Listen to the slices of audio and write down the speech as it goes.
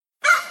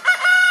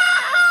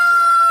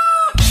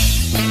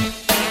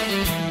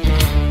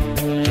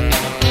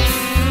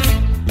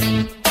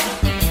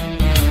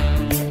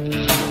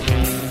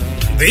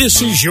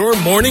This is your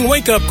morning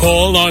wake-up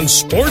call on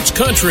Sports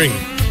Country.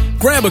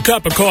 Grab a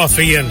cup of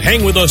coffee and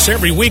hang with us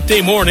every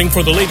weekday morning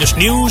for the latest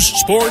news,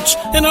 sports,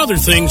 and other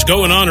things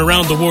going on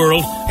around the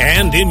world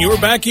and in your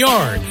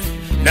backyard.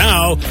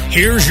 Now,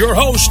 here's your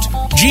host,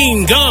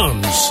 Gene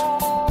Gumbs.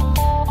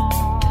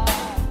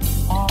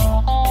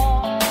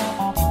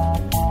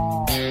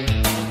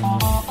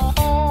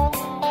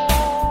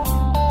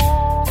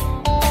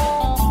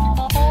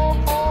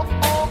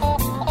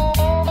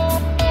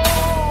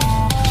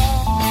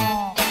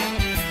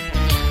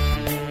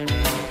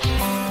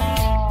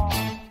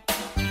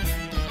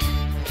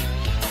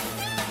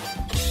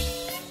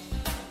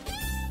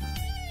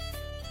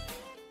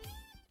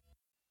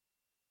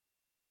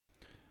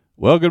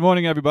 Well, good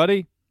morning,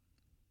 everybody.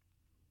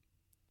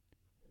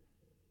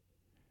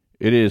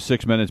 It is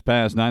 6 minutes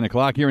past 9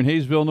 o'clock here in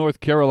Hayesville, North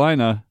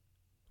Carolina.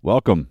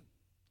 Welcome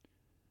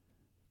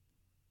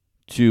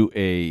to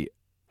a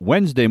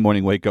Wednesday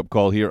morning wake-up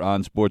call here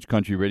on Sports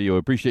Country Radio. I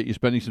appreciate you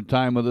spending some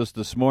time with us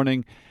this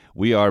morning.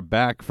 We are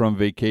back from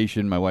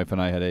vacation. My wife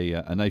and I had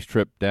a nice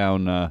trip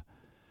down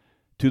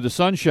to the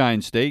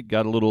Sunshine State.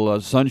 Got a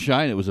little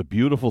sunshine. It was a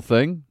beautiful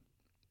thing.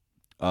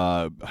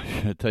 I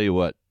tell you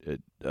what,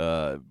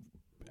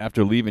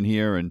 after leaving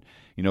here and,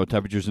 you know,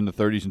 temperatures in the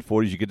 30s and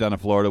 40s, you get down to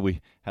Florida, we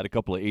had a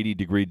couple of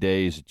 80-degree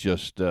days.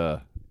 Just,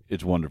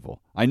 it's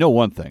wonderful. I know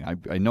one thing.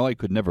 I know I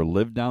could never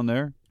live down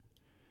there.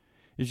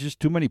 It's just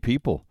too many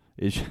people.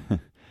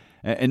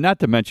 And not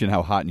to mention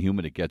how hot and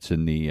humid it gets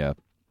in the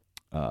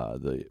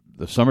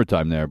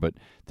summertime there, but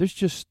it's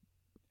just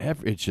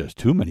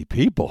too many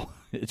people.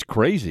 It's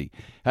crazy.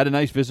 Had a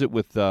nice visit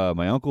with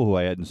my uncle, who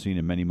I hadn't seen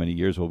in many, many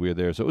years while we were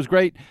there. So it was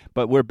great,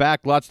 but we're back.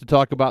 Lots to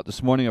talk about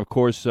this morning. Of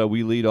course,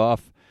 we lead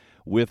off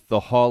with the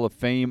Hall of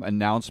Fame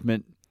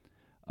announcement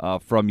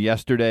from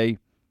yesterday.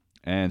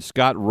 And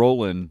Scott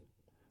Rowland,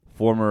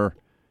 former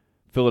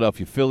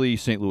Philadelphia Philly,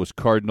 St. Louis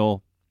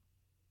Cardinal,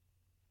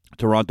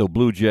 Toronto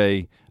Blue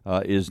Jay,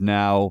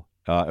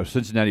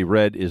 Cincinnati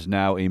Red is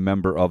now a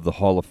member of the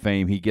Hall of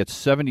Fame. He gets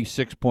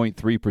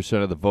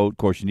 76.3% of the vote. Of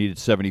course, you needed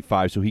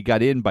 75, so he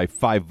got in by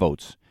 5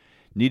 votes.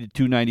 Needed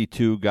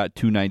 292, got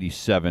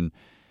 297.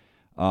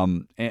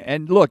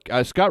 And look,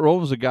 Scott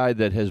Rowland's a guy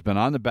that has been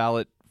on the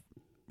ballot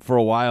for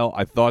a while.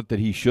 I thought that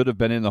he should have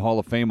been in the Hall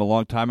of Fame a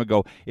long time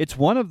ago. It's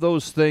one of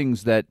those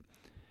things that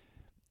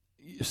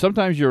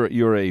sometimes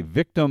you're a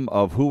victim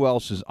of who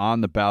else is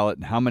on the ballot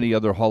and how many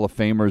other Hall of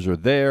Famers are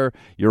there.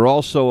 You're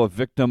also a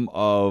victim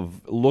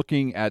of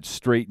looking at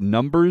straight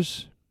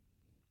numbers.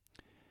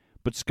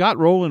 But Scott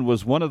Rowland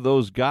was one of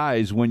those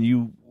guys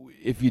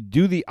if you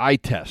do the eye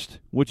test,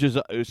 which is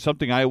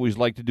something I always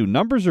like to do.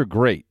 Numbers are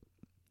great,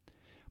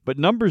 but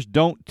numbers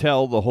don't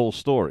tell the whole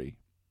story.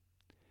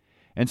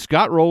 And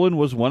Scott Rowland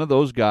was one of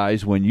those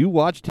guys, when you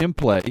watched him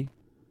play,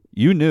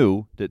 you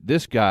knew that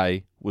this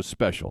guy was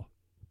special.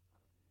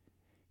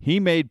 He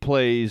made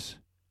plays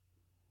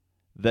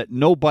that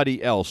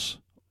nobody else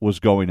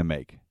was going to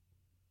make.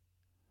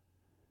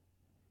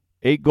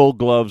 8 Gold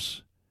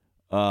Gloves.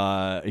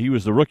 He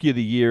was the Rookie of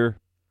the Year,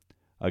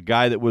 a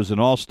guy that was an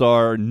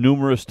all-star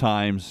numerous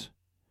times.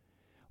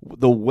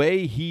 The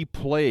way he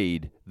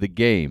played the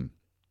game,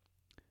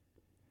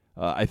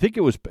 I think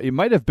it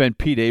might have been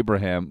Pete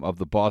Abraham of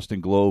the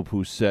Boston Globe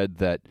who said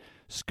that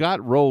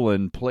Scott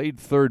Rowland played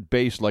third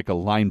base like a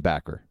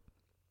linebacker.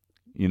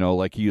 You know,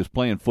 like he was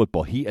playing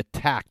football. He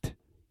attacked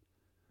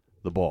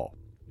the ball.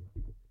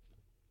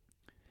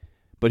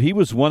 But he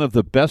was one of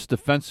the best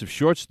defensive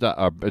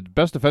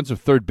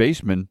third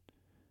basemen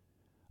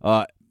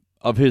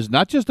of his,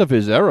 not just of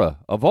his era,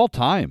 of all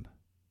time.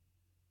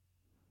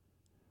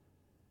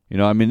 You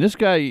know, I mean, this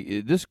guy,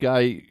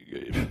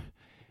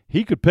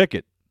 he could pick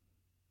it.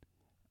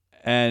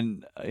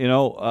 And, you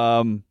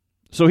know,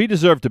 so he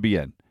deserved to be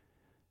in.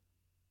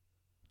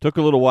 Took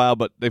a little while,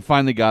 but they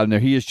finally got him there.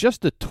 He is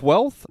just the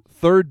 12th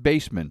third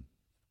baseman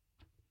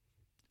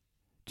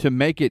to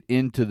make it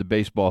into the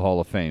Baseball Hall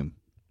of Fame.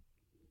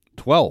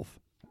 12.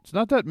 It's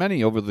not that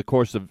many over the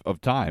course of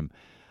time.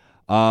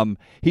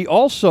 He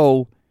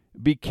also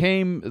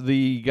became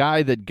the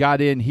guy that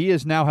got in. He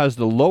now has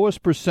the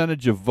lowest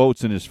percentage of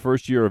votes in his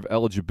first year of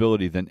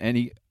eligibility than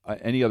any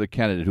other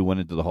candidate who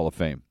went into the Hall of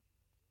Fame.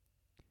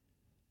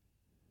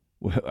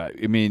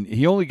 I mean,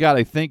 he only got,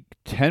 I think,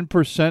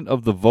 10%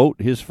 of the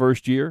vote his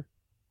first year.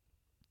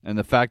 And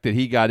the fact that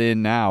he got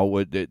in now,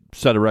 it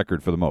set a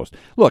record for the most.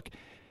 Look,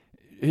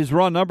 his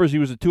raw numbers, he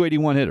was a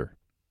 .281 hitter.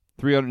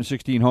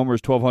 316 homers,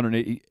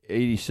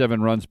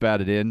 1,287 runs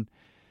batted in.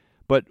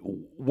 But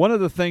one of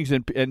the things,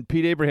 and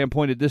Pete Abraham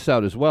pointed this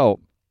out as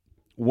well,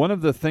 one of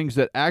the things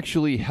that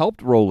actually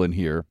helped Rowland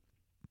here,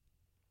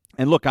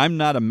 and look, I'm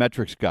not a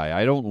metrics guy.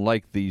 I don't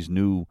like these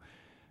new,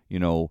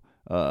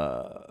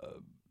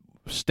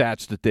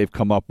 stats that they've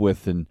come up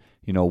with and,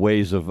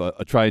 ways of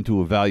trying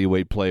to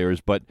evaluate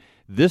players. But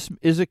this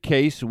is a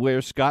case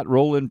where Scott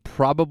Rowland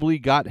probably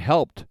got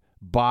helped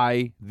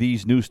by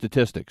these new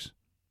statistics.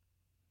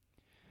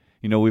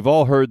 We've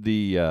all heard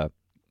the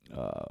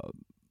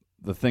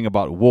thing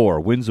about WAR,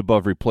 wins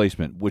above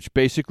replacement, which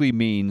basically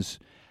means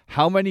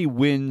how many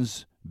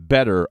wins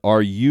better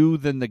are you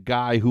than the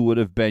guy who would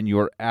have been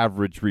your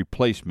average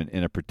replacement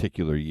in a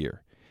particular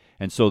year?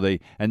 And so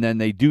then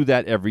they do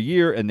that every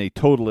year, and they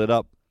total it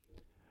up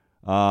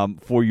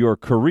for your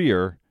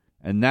career,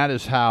 and that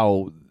is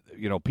how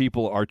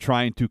people are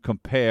trying to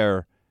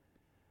compare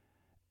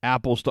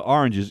apples to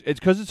oranges. It's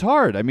because it's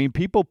hard. I mean,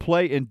 people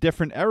play in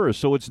different eras,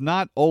 so it's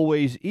not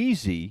always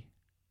easy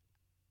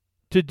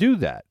to do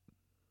that,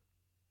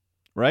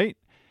 right?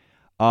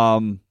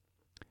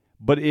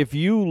 But if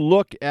you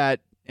look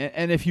at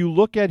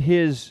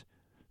his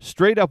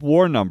straight up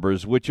WAR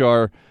numbers, which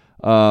are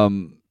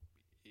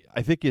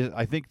I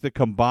think the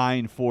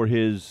combined for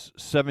his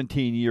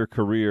 17-year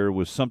career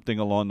was something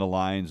along the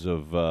lines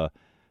of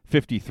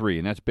 53,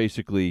 and that's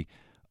basically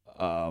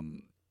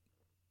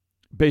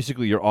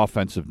your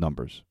offensive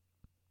numbers.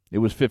 It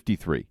was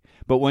 53.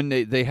 But when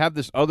they have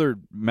this other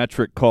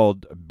metric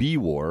called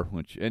BWAR,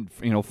 which, and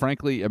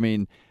frankly, I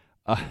mean,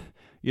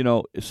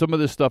 some of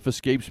this stuff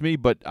escapes me,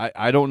 but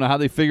I don't know how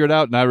they figure it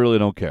out, and I really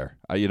don't care.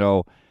 I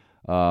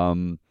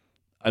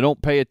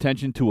don't pay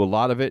attention to a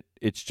lot of it.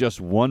 It's just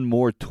one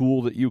more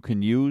tool that you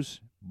can use.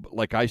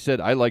 Like I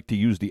said, I like to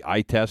use the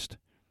eye test.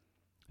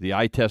 The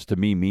eye test to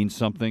me means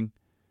something.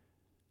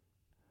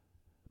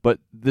 But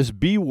this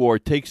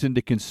BWAR takes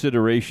into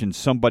consideration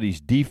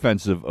somebody's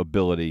defensive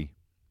ability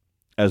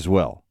as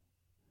well.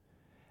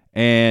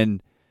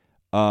 And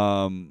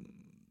that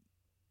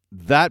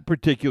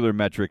particular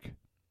metric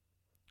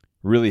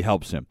really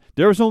helps him.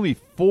 There's only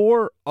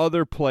 4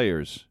 other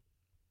players.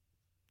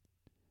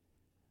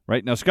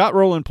 Right now, Scott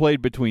Rowland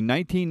played between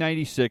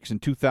 1996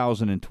 and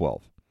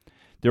 2012.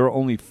 There are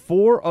only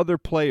 4 other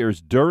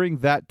players during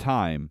that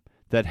time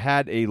that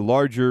had a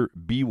larger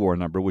BWAR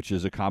number, which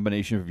is a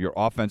combination of your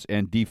offense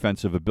and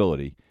defensive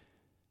ability,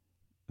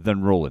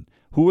 than Rowland.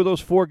 Who were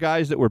those 4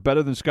 guys that were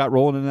better than Scott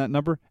Rowland in that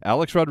number?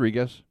 Alex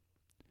Rodriguez,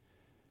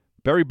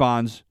 Barry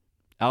Bonds,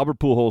 Albert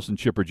Pujols, and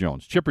Chipper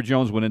Jones. Chipper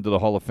Jones went into the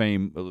Hall of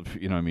Fame.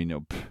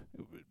 It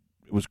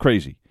was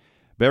crazy.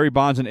 Barry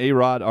Bonds and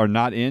A-Rod are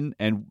not in,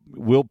 and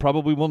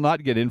probably will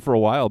not get in for a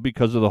while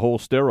because of the whole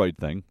steroid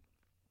thing.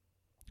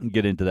 I'll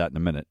get into that in a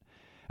minute.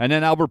 And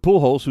then Albert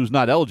Pujols, who's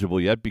not eligible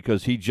yet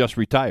because he just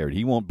retired.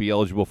 He won't be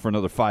eligible for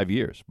another 5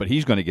 years, but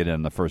he's going to get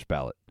in the first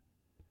ballot.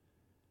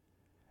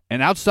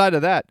 And outside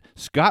of that,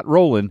 Scott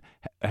Rowland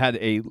had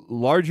a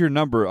larger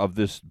number of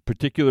this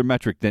particular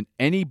metric than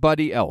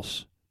anybody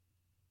else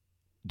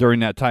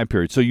during that time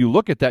period. So you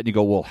look at that and you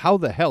go, well, how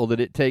the hell did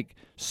it take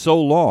so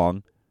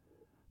long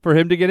for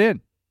him to get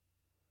in?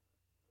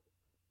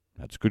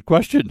 That's a good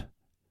question.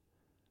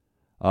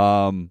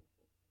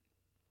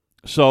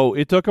 So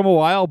it took him a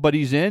while, but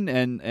he's in,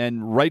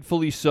 and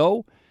rightfully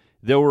so.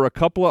 There were a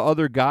couple of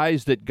other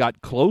guys that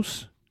got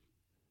close.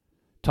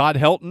 Todd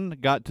Helton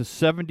got to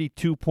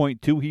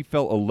 72.2. He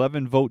fell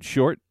 11 votes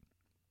short.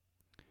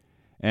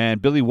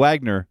 And Billy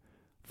Wagner,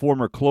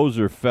 former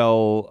closer,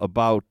 fell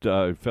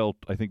I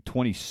think,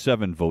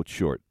 27 votes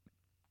short.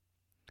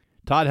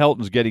 Todd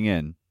Helton's getting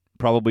in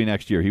probably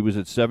next year. He was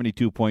at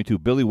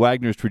 72.2. Billy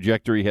Wagner's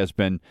trajectory has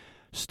been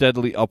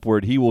steadily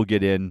upward. He will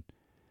get in.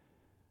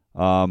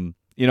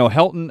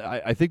 Helton,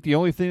 I think the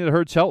only thing that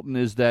hurts Helton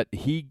is that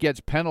he gets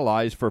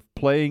penalized for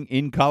playing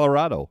in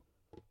Colorado,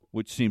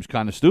 which seems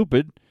kind of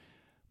stupid,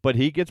 but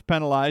he gets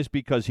penalized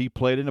because he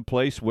played in a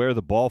place where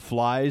the ball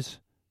flies.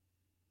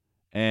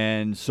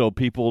 And so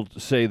people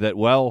say that,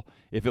 well,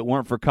 if it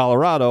weren't for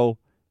Colorado,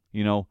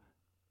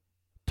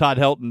 Todd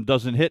Helton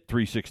doesn't hit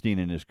 .316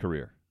 in his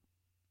career.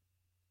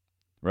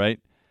 Right?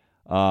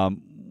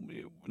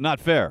 Not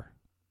fair.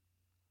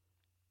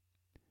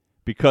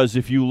 Because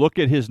if you look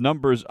at his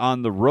numbers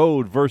on the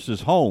road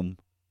versus home,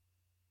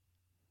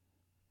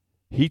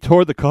 he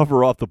tore the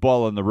cover off the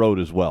ball on the road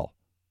as well.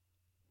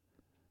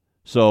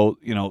 So,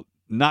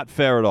 not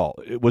fair at all.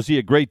 Was he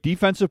a great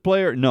defensive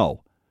player?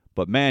 No.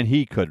 But, man,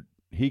 he could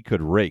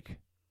rake.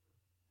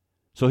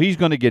 So he's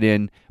going to get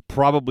in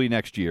probably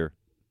next year.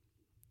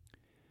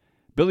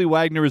 Billy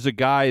Wagner is a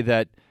guy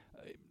that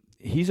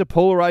he's a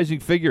polarizing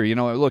figure.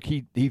 Look,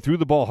 he threw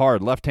the ball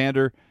hard,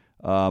 left-hander.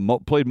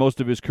 Played most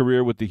of his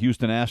career with the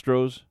Houston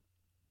Astros.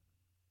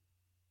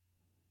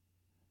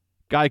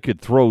 Guy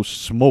could throw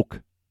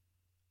smoke.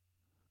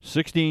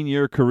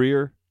 16-year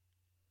career.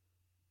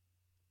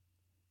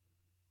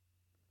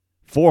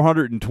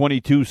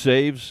 422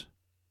 saves.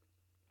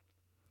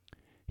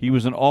 He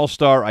was an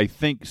all-star, I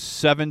think,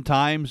 7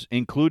 times,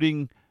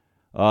 including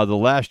the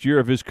last year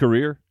of his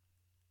career.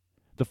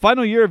 The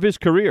final year of his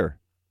career,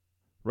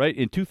 right,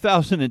 in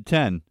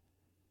 2010,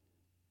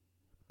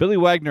 Billy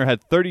Wagner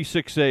had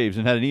 36 saves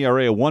and had an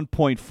ERA of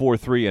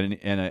 1.43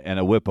 and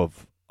a whip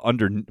of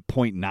under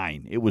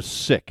 .9. It was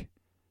sick.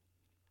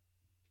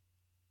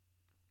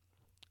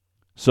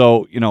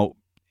 So,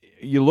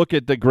 you look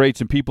at the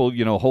greats and people,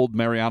 hold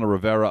Mariano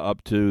Rivera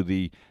up to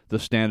the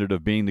standard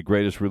of being the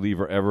greatest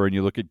reliever ever, and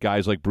you look at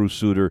guys like Bruce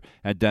Sutter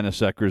and Dennis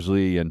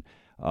Eckersley, and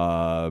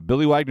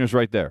Billy Wagner's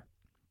right there.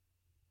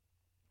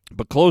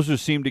 But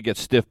closers seem to get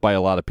stiff by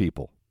a lot of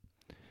people.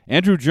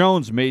 Andrew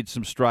Jones made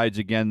some strides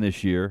again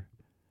this year.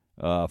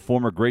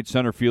 former great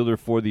center fielder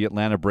for the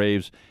Atlanta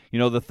Braves. You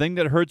know, the thing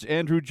that hurts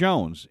Andruw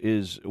Jones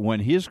is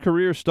when his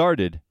career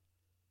started,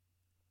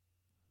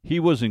 he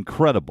was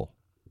incredible.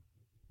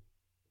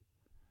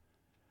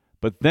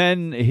 But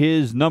then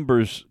his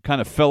numbers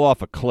kind of fell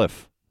off a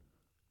cliff.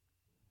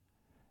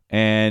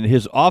 And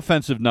his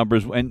offensive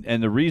numbers,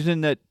 and the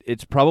reason that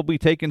it's probably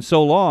taken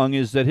so long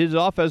is that his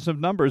offensive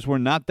numbers were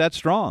not that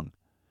strong.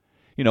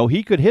 You know,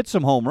 he could hit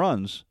some home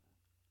runs,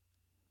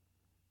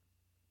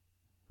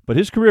 but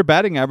his career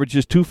batting average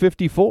is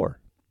 .254.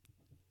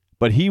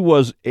 But he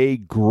was a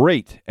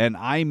great, and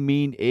I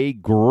mean a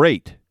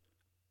great,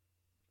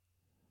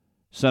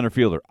 center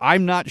fielder.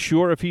 I'm not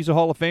sure if he's a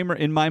Hall of Famer.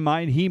 In my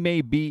mind, he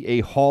may be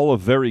a Hall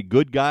of Very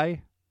Good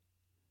guy,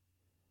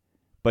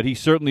 but he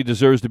certainly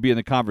deserves to be in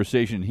the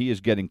conversation. He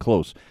is getting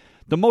close.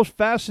 The most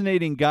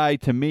fascinating guy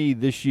to me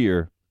this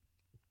year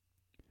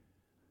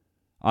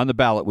on the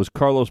ballot was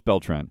Carlos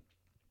Beltran.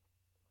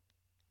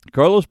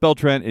 Carlos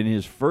Beltran, in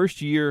his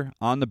first year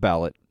on the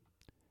ballot,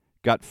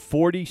 got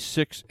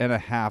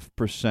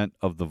 46.5%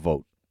 of the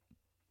vote.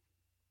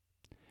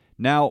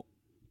 Now,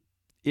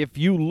 if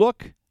you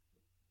look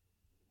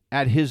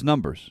at his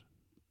numbers,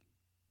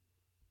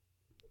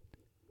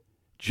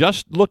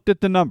 just looked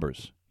at the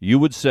numbers, you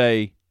would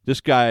say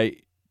this guy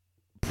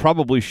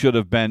probably should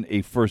have been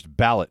a first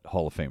ballot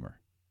Hall of Famer.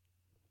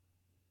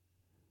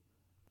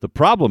 The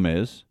problem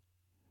is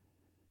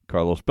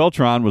Carlos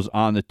Beltran was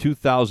on the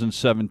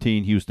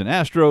 2017 Houston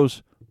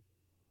Astros,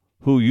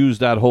 who used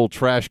that whole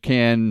trash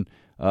can,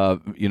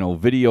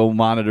 video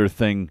monitor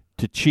thing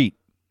to cheat.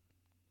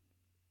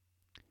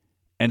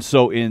 And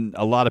so in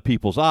a lot of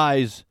people's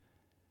eyes,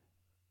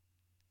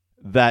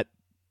 that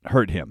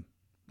hurt him,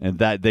 and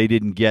that he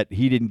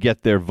didn't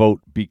get their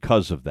vote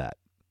because of that.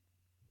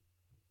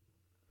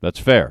 That's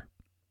fair.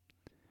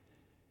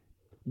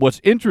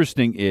 What's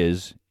interesting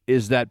is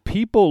that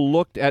people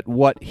looked at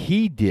what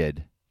he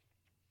did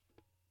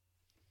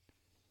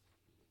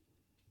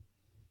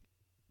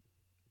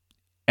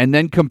and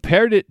then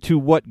compared it to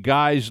what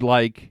guys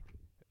like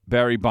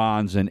Barry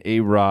Bonds and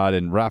A-Rod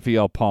and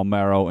Rafael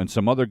Palmeiro and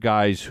some other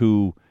guys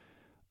who,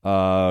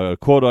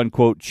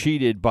 quote-unquote,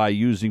 cheated by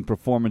using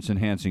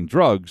performance-enhancing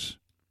drugs.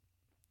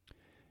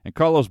 And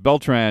Carlos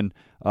Beltran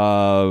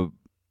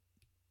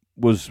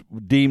was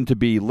deemed to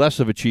be less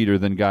of a cheater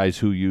than guys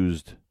who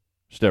used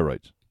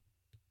steroids,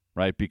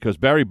 right? Because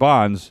Barry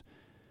Bonds,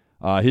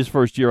 his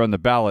first year on the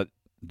ballot,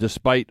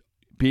 despite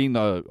being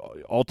the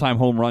all-time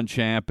home run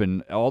champ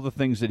and all the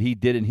things that he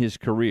did in his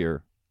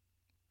career,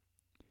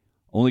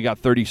 only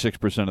got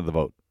 36% of the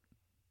vote.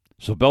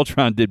 So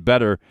Beltran did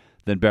better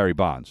than Barry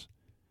Bonds.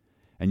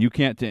 And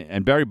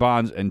and Barry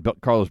Bonds and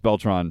Carlos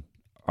Beltran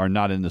are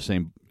not in the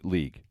same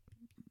league.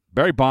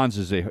 Barry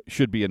Bonds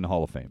should be in the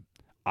Hall of Fame.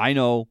 I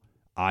know.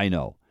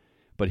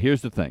 But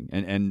here's the thing,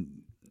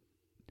 and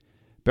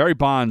Barry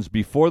Bonds,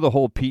 before the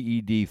whole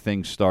PED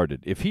thing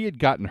started, if he had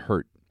gotten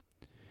hurt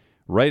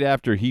right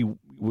after he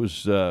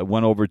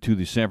went over to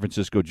the San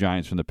Francisco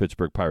Giants from the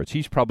Pittsburgh Pirates,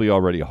 he's probably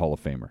already a Hall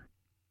of Famer.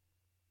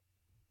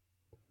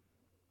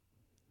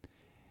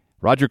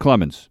 Roger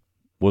Clemens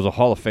was a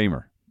Hall of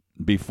Famer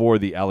before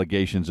the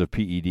allegations of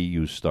PED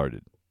use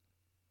started.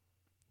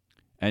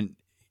 And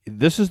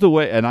this is the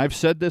way, and I've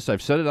said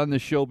it on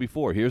this show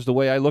before. Here's the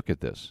way I look at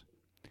this.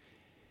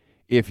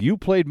 If you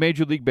played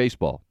Major League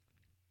Baseball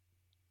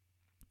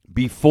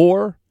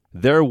before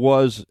there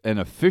was an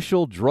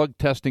official drug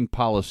testing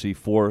policy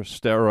for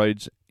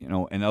steroids,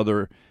 and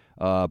other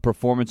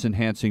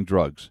performance-enhancing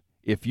drugs,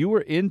 if you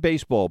were in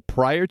baseball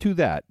prior to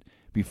that,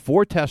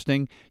 before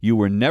testing, you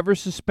were never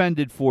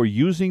suspended for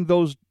using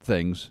those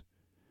things,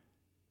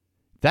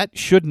 that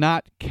should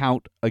not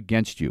count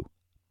against you.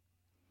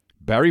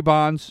 Barry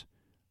Bonds,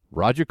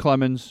 Roger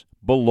Clemens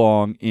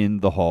belong in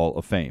the Hall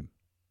of Fame.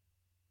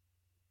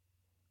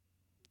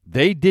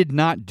 They did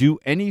not do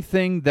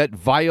anything that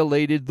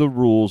violated the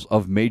rules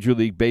of Major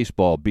League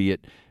Baseball, be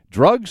it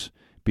drugs,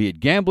 be it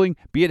gambling,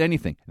 be it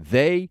anything.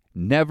 They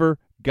never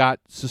got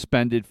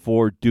suspended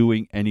for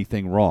doing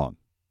anything wrong.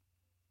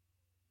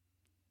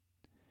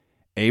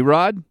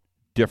 A-Rod,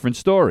 different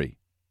story.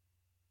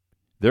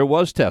 There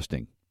was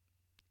testing.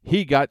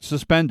 He got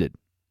suspended.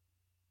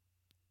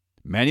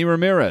 Manny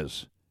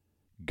Ramirez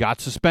got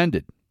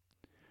suspended.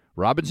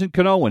 Robinson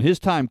Cano, when his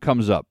time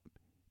comes up,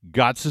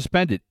 got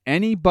suspended.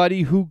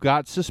 Anybody who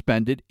got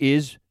suspended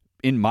is,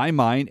 in my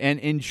mind,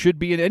 and should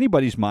be in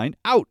anybody's mind,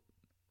 out.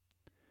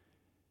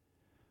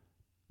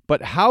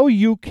 But how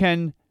you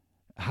can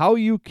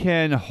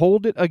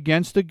hold it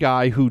against a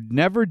guy who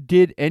never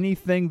did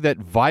anything that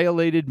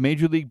violated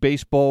Major League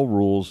Baseball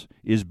rules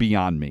is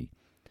beyond me.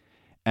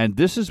 And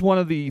this is one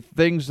of the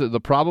things, the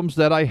problems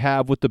that I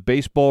have with the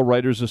Baseball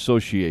Writers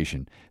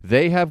Association.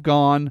 They have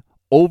gone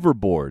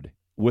overboard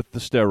with the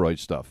steroid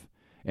stuff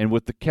and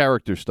with the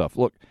character stuff.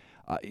 Look,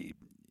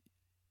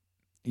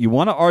 you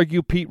want to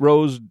argue Pete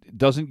Rose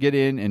doesn't get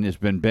in and has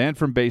been banned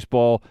from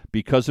baseball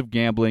because of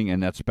gambling,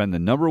 and that's been the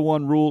number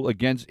one rule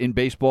in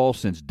baseball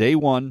since day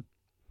one.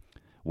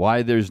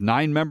 Why there's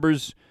 9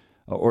 members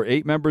or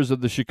 8 members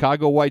of the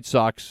Chicago White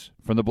Sox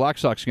from the Black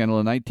Sox scandal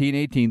in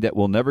 1918 that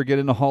will never get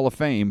in the Hall of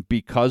Fame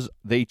because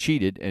they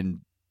cheated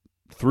and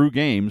threw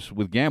games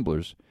with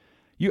gamblers,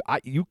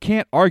 you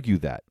can't argue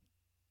that.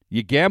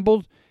 You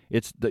gambled,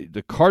 it's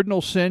the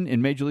cardinal sin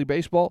in Major League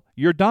Baseball,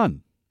 you're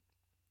done.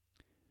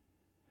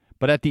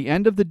 But at the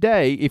end of the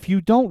day, if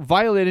you don't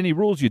violate any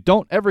rules, you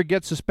don't ever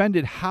get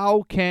suspended,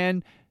 how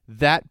can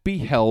that be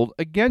held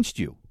against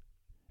you?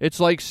 It's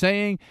like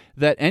saying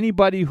that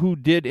anybody who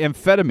did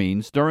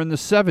amphetamines during the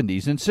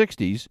 70s and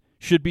 60s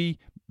should be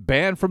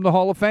banned from the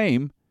Hall of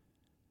Fame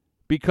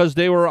because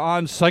they were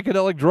on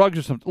psychedelic drugs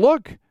or something.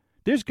 Look,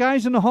 there's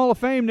guys in the Hall of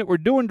Fame that were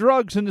doing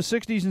drugs in the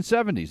 60s and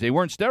 70s. They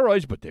weren't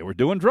steroids, but they were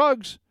doing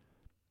drugs.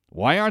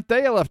 Why aren't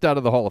they left out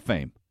of the Hall of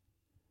Fame?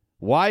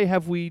 Why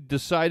have we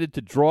decided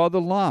to draw the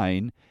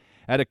line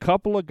at a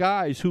couple of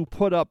guys who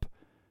put up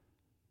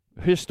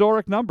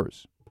historic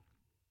numbers?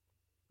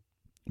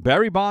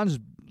 Barry Bonds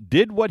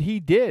did what he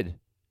did.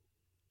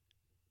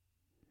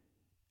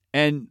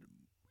 And,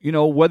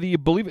 whether you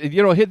believe it,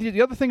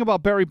 the other thing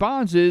about Barry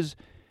Bonds is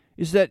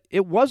that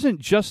it wasn't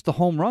just the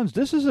home runs.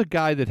 This is a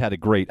guy that had a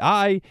great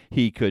eye.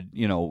 He could,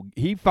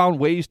 he found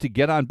ways to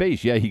get on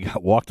base. Yeah, he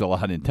got walked a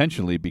lot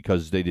intentionally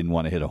because they didn't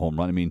want to hit a home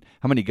run. I mean,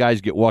 how many guys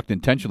get walked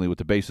intentionally with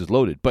the bases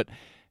loaded? But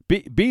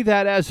be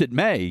that as it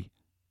may,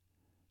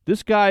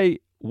 this guy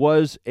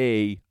was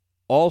a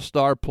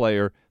all-star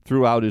player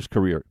throughout his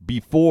career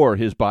before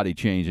his body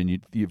changed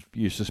and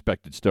you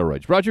suspected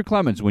steroids. Roger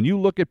Clemens, when you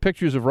look at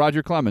pictures of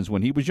Roger Clemens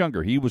when he was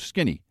younger, he was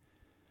skinny.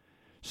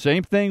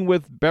 Same thing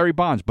with Barry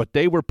Bonds, but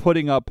they were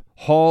putting up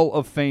Hall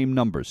of Fame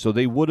numbers, so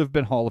they would have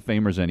been Hall of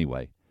Famers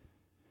anyway.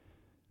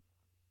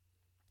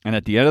 And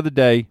at the end of the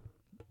day,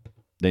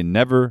 they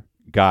never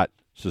got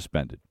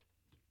suspended.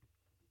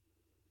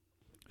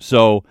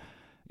 So,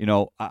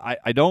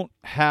 I don't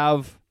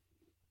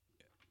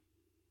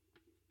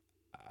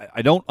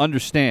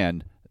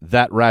understand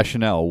that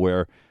rationale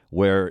where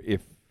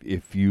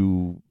if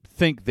you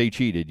think they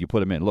cheated, you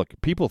put them in. Look,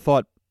 people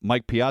thought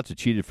Mike Piazza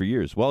cheated for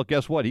years. Well,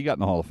 guess what? He got in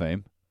the Hall of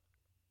Fame.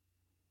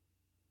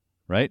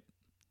 Right?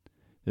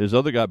 There's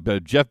other guy,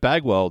 Jeff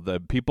Bagwell,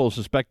 that people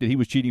suspected he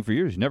was cheating for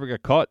years. He never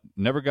got caught,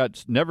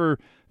 never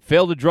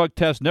failed a drug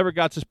test, never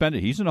got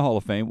suspended. He's in the Hall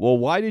of Fame. Well,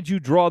 why did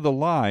you draw the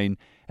line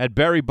at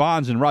Barry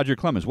Bonds and Roger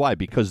Clemens? Why?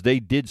 Because they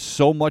did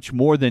so much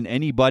more than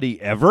anybody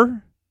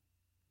ever?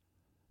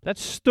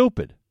 That's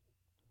stupid.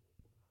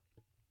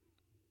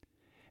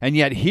 And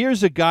yet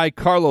here's a guy,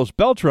 Carlos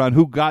Beltran,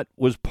 who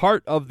was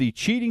part of the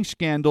cheating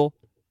scandal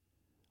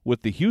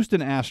with the Houston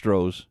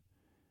Astros,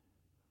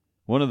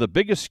 one of the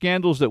biggest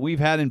scandals that we've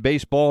had in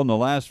baseball in the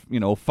last,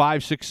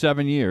 5, 6,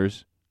 7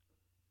 years.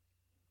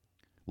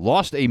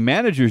 Lost a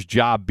manager's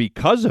job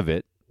because of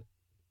it.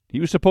 He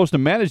was supposed to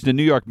manage the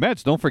New York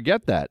Mets, don't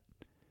forget that,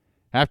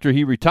 after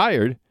he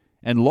retired,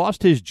 and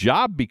lost his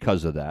job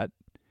because of that.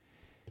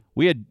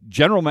 We had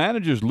general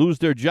managers lose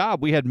their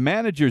job. We had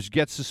managers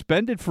get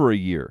suspended for a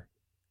year.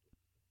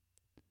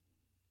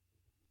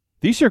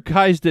 These are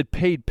guys that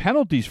paid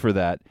penalties for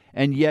that,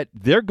 and yet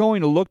they're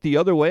going to look the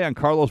other way on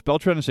Carlos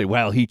Beltran and say,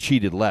 well, he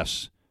cheated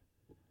less.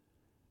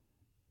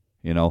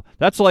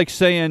 That's like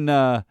saying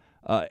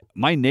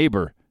my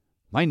neighbor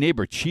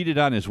cheated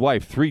on his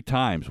wife 3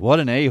 times. What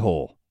an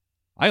a-hole.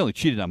 I only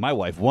cheated on my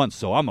wife once,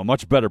 so I'm a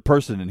much better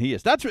person than he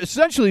is. That's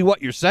essentially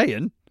what you're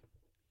saying.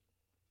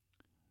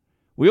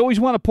 We always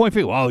want to point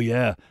fingers. Oh,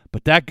 yeah,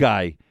 but that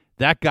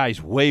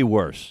guy's way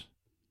worse.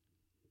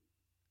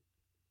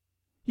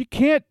 You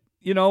can't,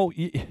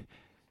 and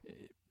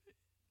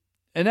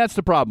that's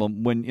the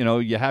problem when,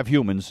 you have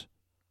humans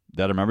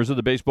that are members of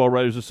the Baseball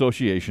Writers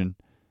Association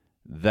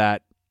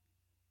that,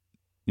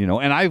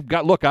 and I've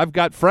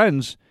got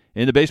friends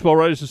in the Baseball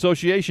Writers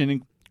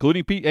Association,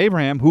 including Pete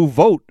Abraham, who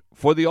vote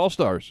for the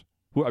All-Stars,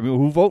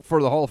 who vote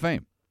for the Hall of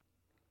Fame.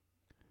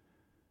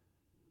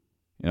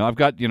 I've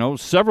got,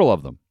 several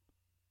of them.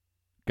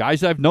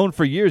 Guys I've known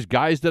for years,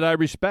 guys that I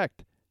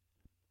respect.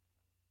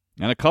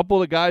 And a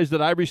couple of guys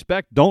that I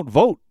respect don't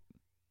vote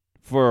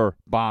for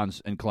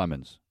Bonds and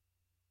Clemens.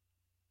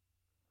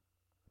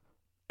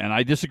 And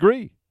I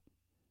disagree.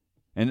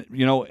 And,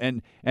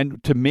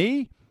 and to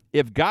me,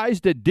 if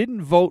guys that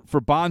didn't vote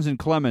for Bonds and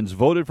Clemens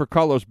voted for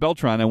Carlos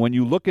Beltran, and when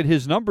you look at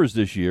his numbers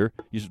this year,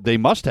 they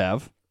must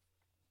have,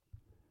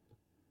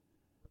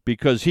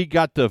 because he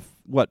got the,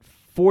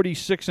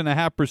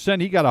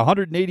 46.5%. He got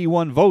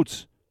 181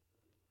 votes.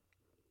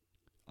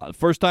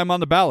 First time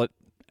on the ballot.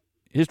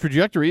 His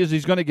trajectory is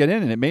he's going to get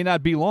in, and it may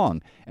not be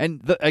long.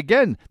 And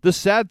the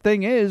sad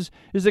thing is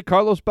that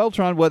Carlos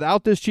Beltran,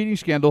 without this cheating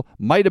scandal,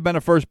 might have been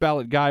a first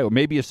ballot guy or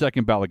maybe a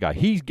second ballot guy.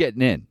 He's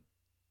getting in.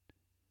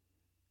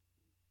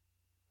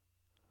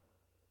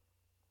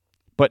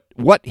 But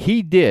what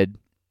he did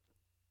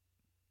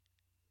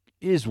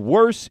is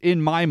worse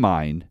in my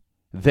mind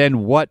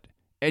than what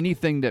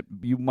anything that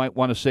you might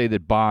want to say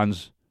that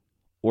Bonds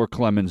or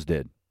Clemens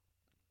did.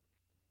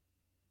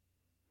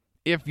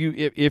 If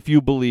you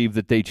believe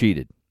that they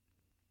cheated.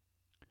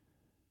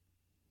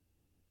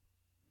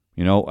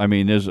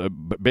 There's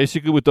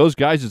basically with those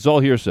guys, it's all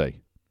hearsay.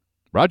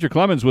 Roger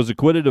Clemens was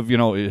acquitted of,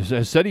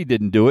 said he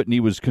didn't do it, and he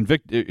was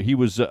convicted. He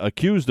was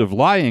accused of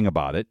lying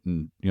about it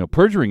and,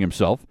 perjuring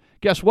himself.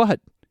 Guess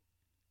what?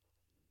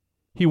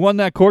 He won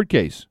that court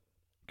case.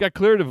 Got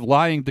cleared of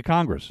lying to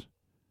Congress.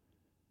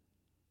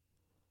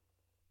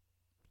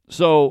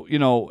 So,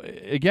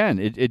 again,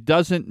 it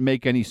doesn't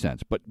make any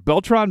sense. But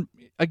Beltran,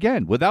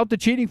 again, without the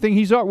cheating thing,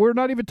 we're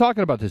not even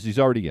talking about this. He's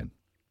already in.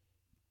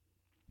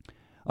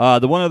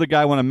 The one other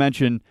guy I want to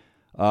mention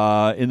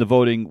in the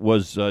voting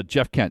was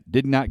Jeff Kent.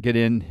 Did not get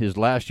in his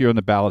last year on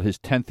the ballot, his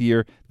 10th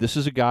year. This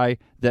is a guy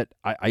that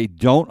I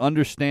don't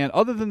understand,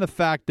 other than the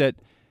fact that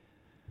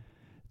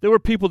there were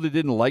people that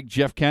didn't like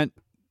Jeff Kent.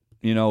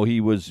 He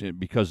was,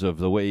 because of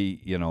the way,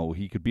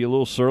 he could be a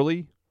little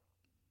surly.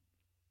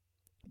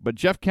 But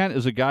Jeff Kent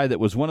is a guy that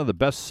was one of the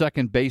best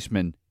second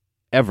basemen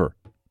ever.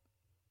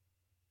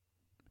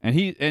 And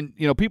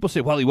people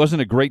say, well, he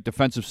wasn't a great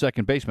defensive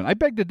second baseman. I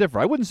beg to differ.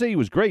 I wouldn't say he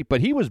was great,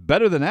 but he was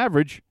better than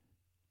average.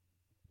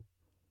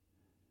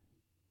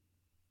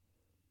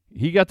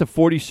 He got to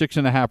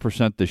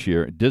 46.5% this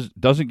year.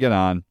 Doesn't get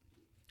on,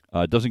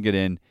 doesn't get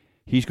in.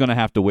 He's going to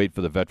have to wait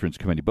for the Veterans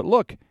Committee. But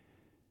look,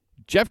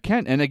 Jeff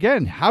Kent, and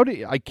again,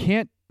 I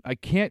can't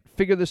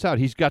figure this out.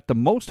 He's got the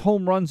most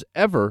home runs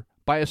ever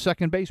by a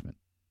second baseman.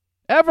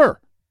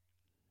 Ever.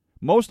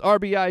 Most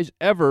RBIs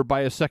ever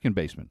by a second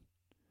baseman.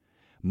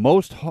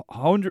 Most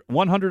 100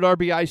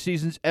 RBI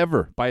seasons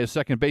ever by a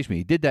second baseman.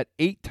 He did that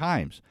 8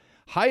 times.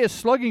 Highest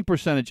slugging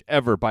percentage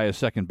ever by a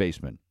second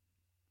baseman.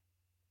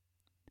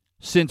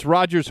 Since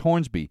Rogers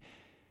Hornsby.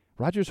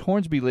 Rogers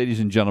Hornsby, ladies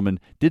and gentlemen,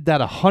 did that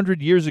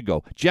 100 years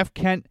ago. Jeff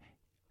Kent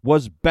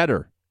was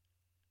better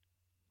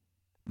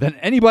than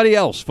anybody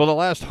else for the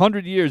last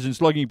 100 years in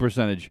slugging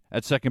percentage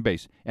at second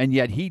base. And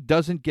yet he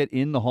doesn't get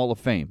in the Hall of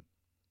Fame.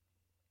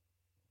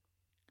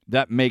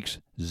 That makes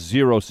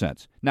zero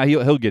sense. Now,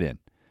 he'll get in.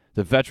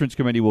 The Veterans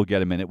Committee will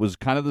get him in. It was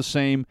kind of the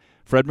same.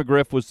 Fred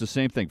McGriff was the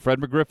same thing. Fred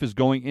McGriff is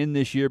going in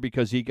this year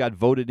because he got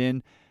voted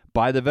in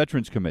by the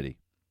Veterans Committee.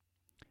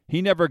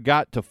 He never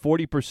got to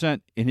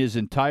 40% in his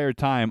entire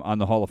time on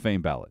the Hall of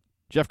Fame ballot.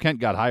 Jeff Kent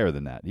got higher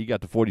than that. He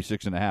got to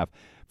 46.5.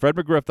 Fred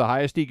McGriff, the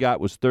highest he got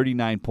was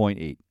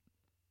 39.8.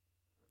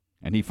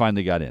 And he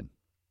finally got in.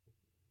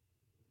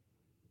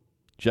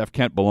 Jeff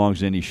Kent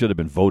belongs in. He should have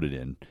been voted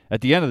in.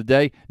 At the end of the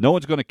day, no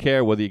one's going to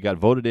care whether you got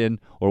voted in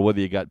or whether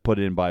you got put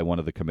in by one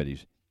of the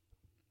committees.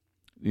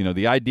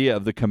 The idea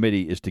of the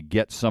committee is to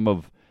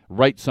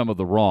right some of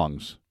the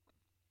wrongs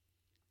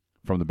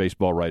from the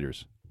baseball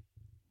writers.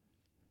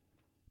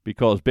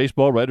 Because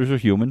baseball writers are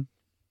human,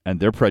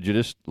 and they're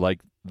prejudiced like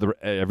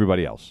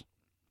everybody else.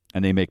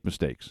 And they make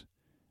mistakes.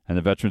 And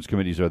the Veterans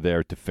Committees are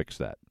there to fix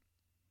that.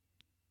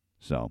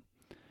 So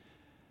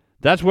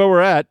that's where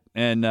we're at,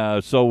 and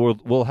so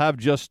we'll have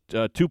just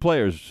 2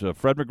 players,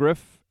 Fred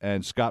McGriff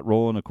and Scott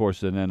Rowland, of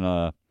course, and then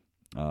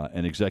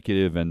an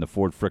executive and the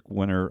Ford Frick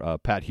winner,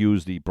 Pat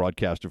Hughes, the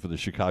broadcaster for the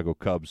Chicago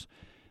Cubs.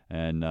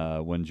 And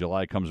when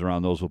July comes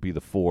around, those will be the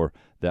 4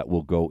 that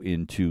will go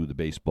into the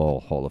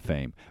Baseball Hall of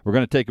Fame. We're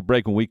going to take a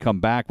break. When we come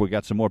back, we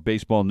got some more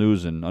baseball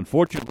news, and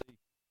unfortunately,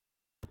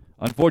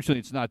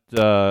 it's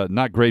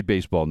not great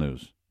baseball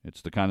news.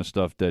 It's the kind of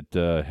stuff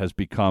that has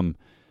become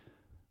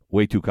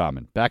way too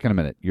common. Back in a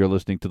minute. You're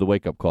listening to The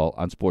Wake Up Call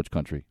on Sports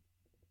Country.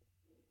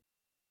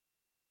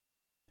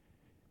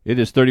 It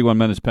is 31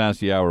 minutes past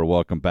the hour.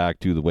 Welcome back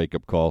to The Wake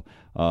Up Call.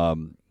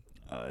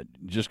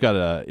 Just got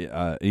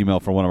an email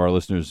from one of our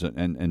listeners,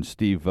 and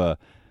Steve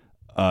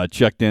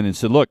checked in and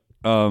said, look,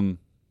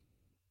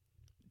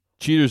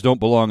 cheaters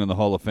don't belong in the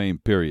Hall of Fame,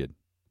 period.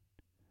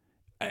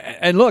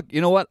 And look, you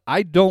know what?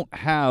 I don't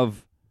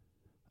have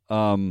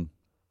I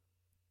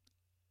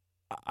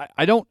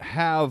don't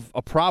have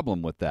a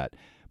problem with that.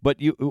 But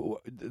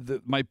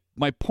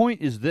my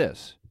point is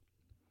this.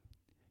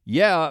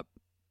 Yeah,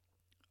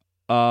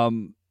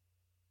 Carlos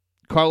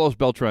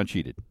Beltran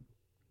cheated.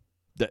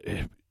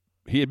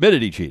 He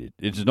admitted he cheated.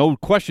 It's no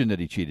question that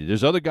he cheated.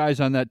 There's other guys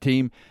on that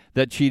team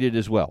that cheated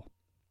as well.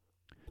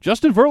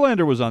 Justin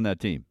Verlander was on that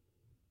team.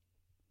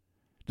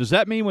 Does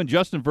that mean when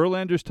Justin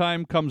Verlander's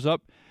time comes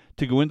up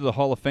to go into the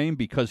Hall of Fame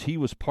because he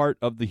was part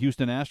of the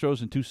Houston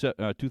Astros in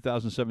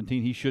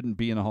 2017, he shouldn't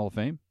be in the Hall of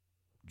Fame?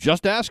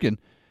 Just asking.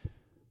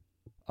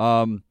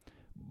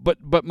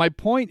 But my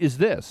point is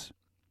this.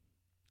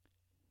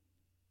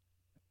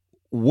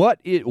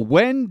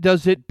 When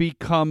does it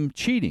become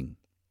cheating?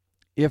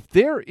 If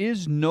there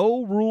is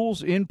no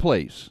rules in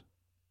place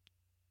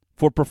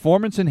for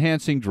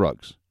performance-enhancing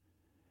drugs,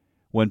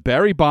 when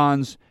Barry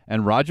Bonds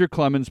and Roger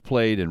Clemens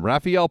played, and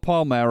Rafael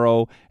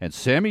Palmeiro and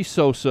Sammy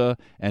Sosa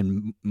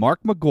and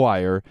Mark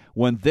McGwire,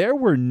 when there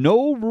were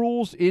no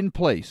rules in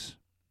place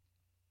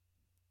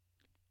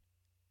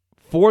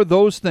for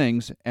those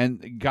things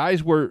and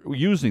guys were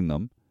using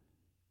them,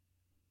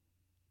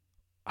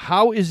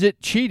 how is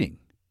it cheating?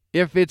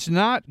 If it's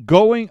not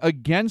going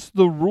against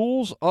the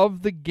rules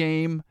of the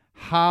game,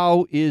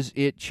 how is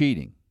it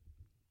cheating?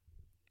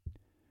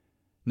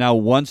 Now,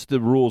 once the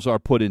rules are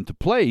put into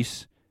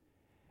place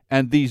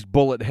and these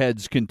bullet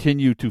heads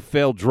continue to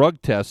fail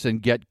drug tests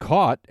and get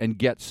caught and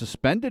get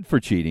suspended for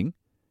cheating,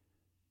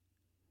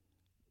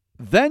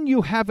 then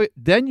you have it.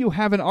 Then you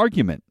have an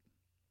argument.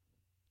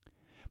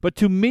 But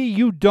to me,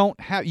 you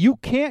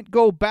can't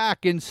go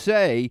back and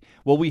say,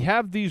 well, we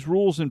have these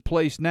rules in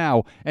place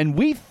now, and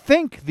we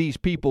think these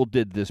people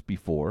did this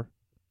before.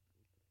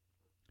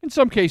 In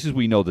some cases,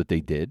 we know that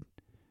they did.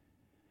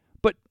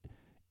 But,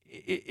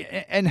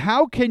 and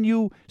how can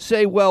you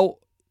say, well,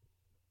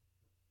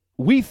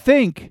 we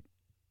think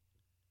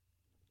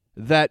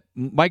that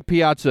Mike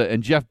Piazza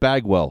and Jeff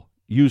Bagwell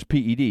use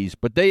PEDs,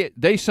 but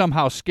they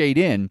somehow skate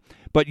in,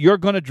 but you're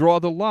going to draw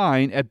the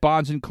line at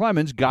Bonds and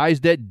Clemens, guys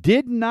that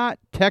did not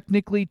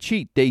technically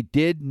cheat. They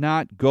did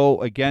not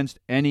go against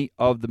any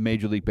of the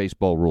Major League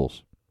Baseball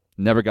rules.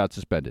 Never got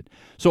suspended.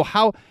 So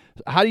how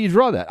do you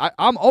draw that?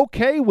 I'm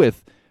okay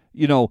with,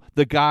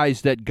 the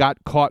guys that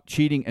got caught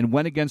cheating and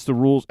went against the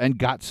rules and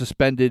got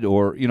suspended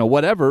or,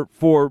 whatever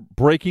for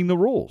breaking the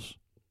rules.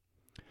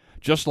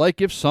 Just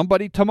like if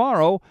somebody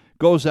tomorrow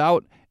goes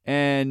out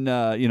and,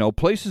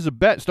 places a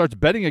bet, starts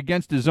betting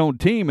against his own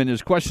team, and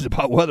there's questions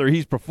about whether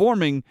he's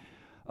performing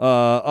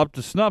up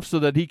to snuff so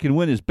that he can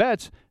win his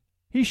bets,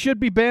 he should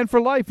be banned for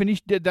life,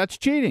 and that's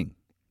cheating.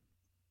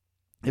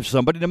 If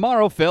somebody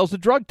tomorrow fails the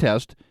drug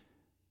test,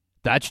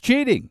 that's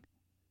cheating.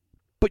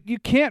 But you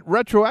can't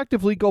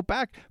retroactively go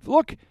back.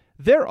 Look,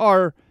 there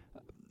are,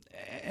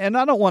 and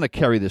I don't want to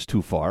carry this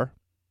too far,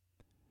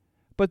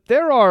 but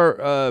there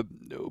are,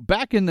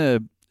 back in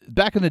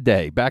the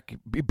day, back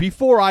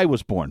before I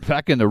was born,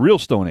 back in the real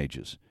Stone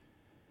Ages,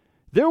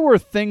 there were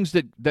things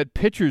that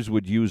pitchers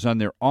would use on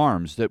their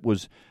arms that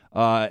was,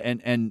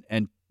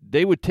 and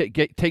they would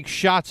take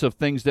shots of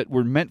things that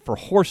were meant for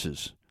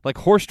horses, like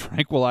horse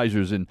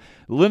tranquilizers and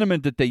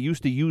liniment that they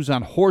used to use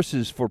on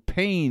horses for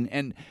pain,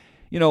 and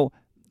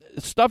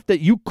stuff that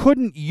you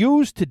couldn't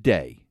use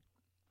today,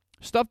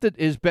 stuff that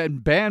has been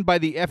banned by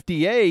the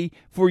FDA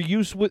for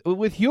use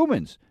with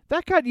humans.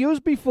 That got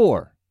used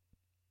before.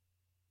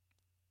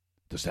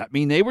 Does that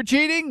mean they were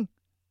cheating?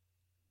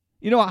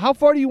 How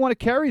far do you want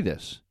to carry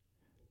this?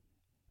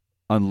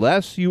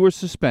 Unless you were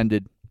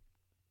suspended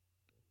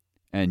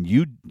and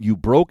you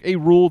broke a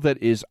rule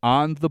that is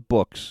on the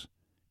books,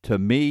 to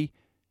me,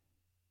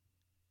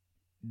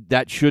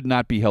 that should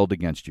not be held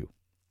against you.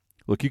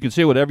 Look, you can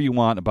say whatever you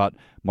want about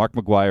Mark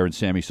McGwire and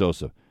Sammy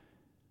Sosa.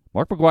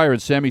 Mark McGwire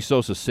and Sammy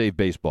Sosa saved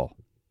baseball.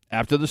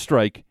 After the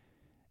strike,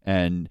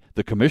 and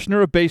the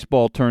commissioner of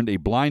baseball turned a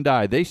blind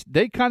eye.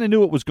 They kind of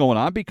knew what was going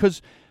on,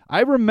 because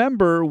I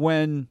remember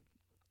when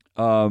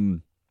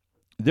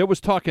there was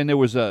talking,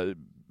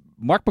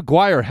 Mark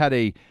McGwire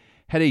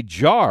had a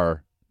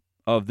jar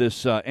of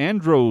this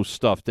Andro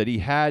stuff that he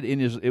had in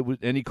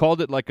and he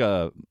called it like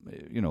a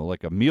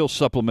meal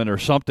supplement or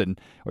something,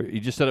 or he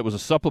just said it was a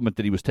supplement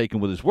that he was taking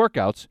with his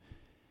workouts.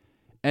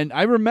 And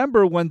I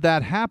remember when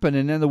that happened,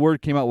 and then the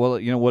word came out, well,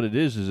 what it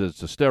is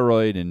it's a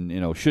steroid,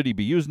 and should he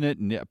be using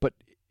it? But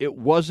it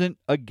wasn't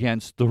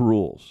against the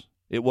rules.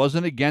 It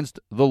wasn't against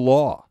the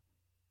law.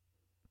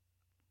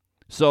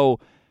 So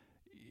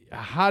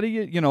how do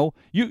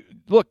you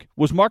look,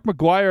 was Mark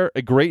McGwire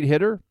a great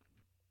hitter?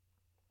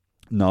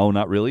 No,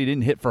 not really. He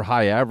didn't hit for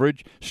high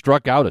average,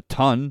 struck out a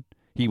ton.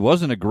 He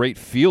wasn't a great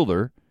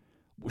fielder.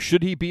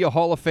 Should he be a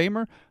Hall of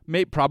Famer?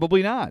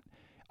 Probably not.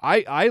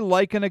 I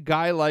liken a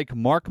guy like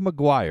Mark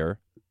McGwire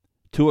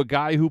to a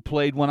guy who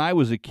played when I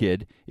was a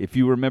kid. If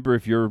you remember,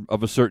 if you're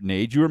of a certain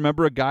age, you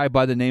remember a guy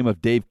by the name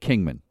of Dave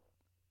Kingman.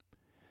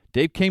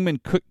 Dave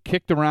Kingman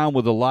kicked around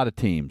with a lot of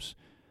teams,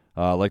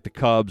 like the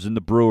Cubs and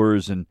the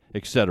Brewers and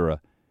etc.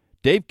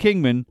 Dave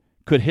Kingman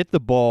could hit the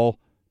ball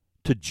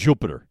to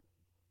Jupiter.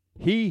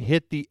 He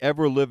hit the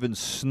ever-living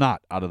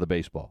snot out of the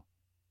baseball.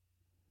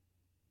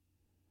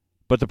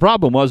 But the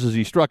problem was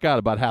he struck out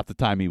about half the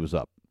time he was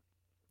up.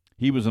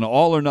 He was an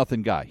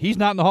all-or-nothing guy. He's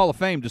not in the Hall of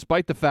Fame,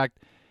 despite the fact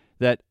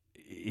that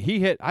he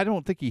hit, I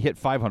don't think he hit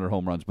 500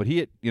 home runs, but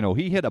he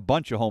hit a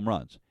bunch of home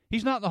runs.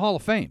 He's not in the Hall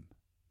of Fame.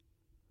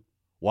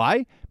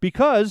 Why?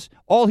 Because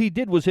all he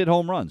did was hit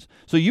home runs.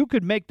 So you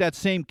could make that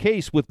same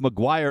case with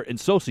McGwire and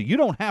Sosa. You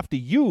don't have to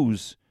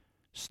use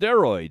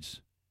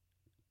steroids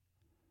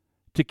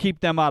to keep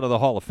them out of the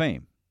Hall of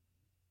Fame.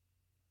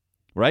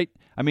 Right?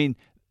 I mean,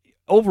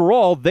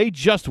 overall, they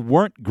just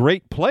weren't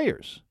great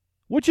players,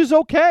 which is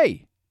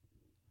okay.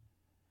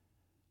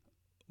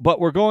 But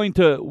we're going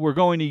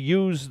to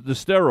use the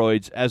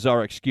steroids as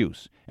our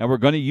excuse. And we're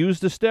going to use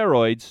the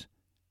steroids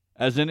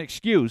as an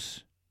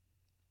excuse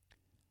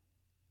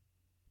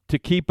to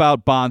keep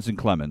out Bonds and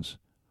Clemens,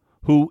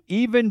 who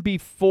even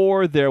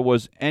before there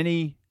was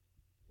any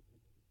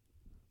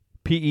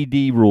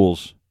PED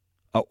rules,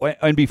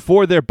 and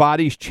before their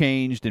bodies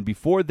changed, and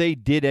before they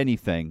did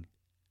anything,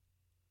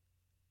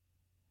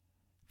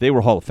 they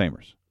were Hall of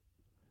Famers.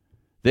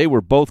 They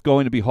were both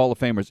going to be Hall of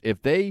Famers.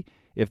 If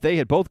they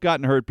had both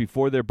gotten hurt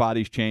before their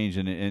bodies changed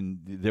and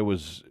there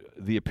was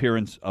the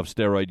appearance of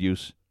steroid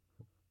use,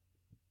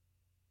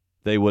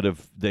 they would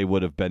have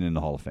been in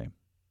the Hall of Fame.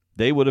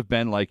 They would have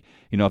been like,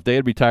 if they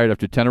had retired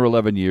after 10 or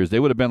 11 years, they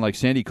would have been like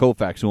Sandy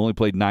Koufax, who only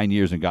played 9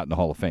 years and got in the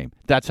Hall of Fame.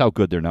 That's how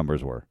good their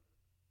numbers were.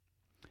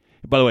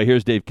 By the way,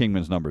 here's Dave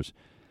Kingman's numbers.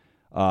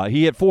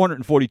 He hit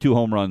 442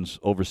 home runs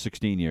over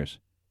 16 years.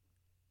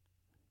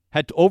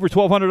 Had over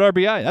 1,200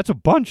 RBI. That's a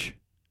bunch.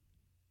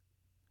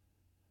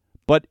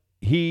 But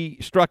he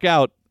struck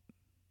out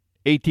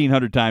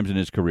 1,800 times in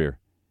his career.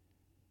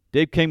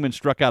 Dave Kingman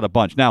struck out a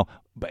bunch. Now,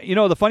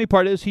 the funny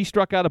part is he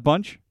struck out a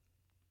bunch,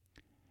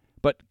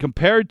 but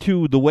compared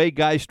to the way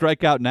guys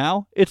strike out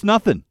now, it's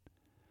nothing.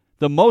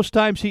 The most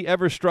times he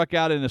ever struck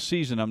out in a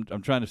season,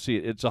 I'm trying to see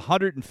it, it's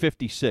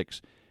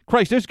 156.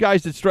 Christ, there's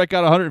guys that strike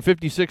out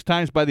 156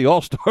 times by the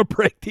All-Star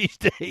break these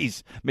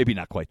days. Maybe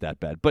not quite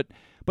that bad, but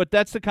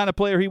that's the kind of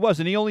player he was,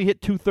 and he only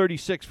hit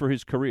 236 for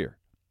his career.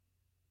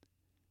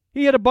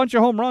 He had a bunch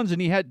of home runs,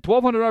 and he had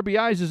 1,200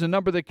 RBIs is a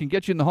number that can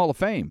get you in the Hall of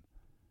Fame.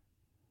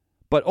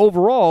 But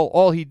overall,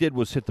 all he did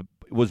was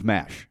was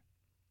mash.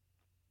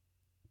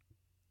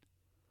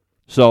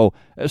 So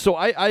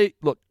I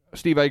look,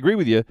 Steve, I agree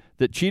with you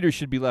that cheaters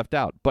should be left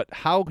out. But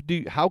how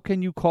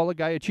can you call a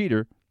guy a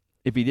cheater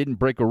if he didn't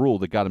break a rule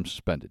that got him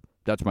suspended?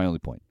 That's my only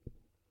point.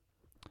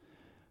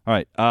 All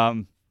right.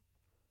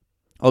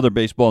 Other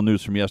baseball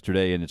news from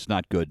yesterday, and it's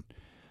not good.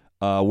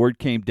 Word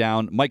came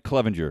down. Mike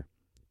Clevenger,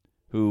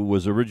 who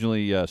was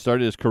originally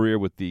started his career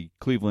with the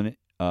Cleveland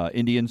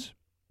Indians,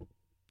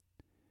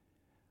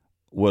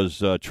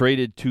 was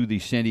traded to the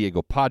San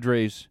Diego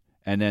Padres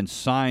and then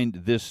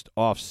signed this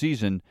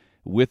offseason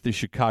with the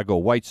Chicago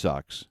White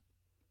Sox,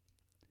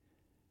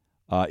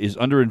 is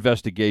under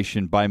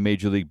investigation by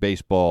Major League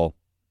Baseball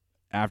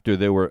after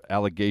there were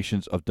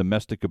allegations of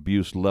domestic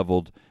abuse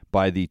leveled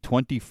by the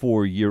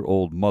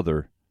 24-year-old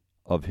mother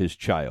of his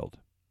child.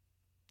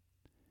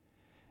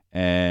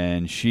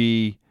 And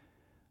she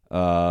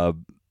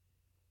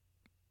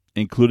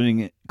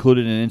included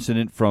an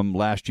incident from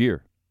last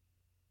year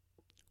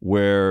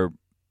where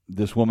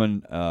this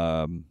woman,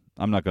 I'm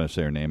not going to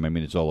say her name. I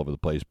mean, it's all over the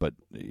place, but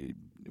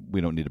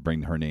we don't need to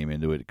bring her name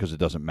into it because it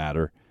doesn't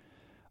matter.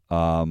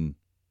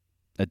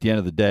 At the end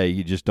of the day,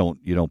 you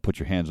don't put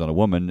your hands on a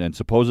woman. And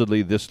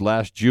supposedly this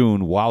last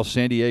June, while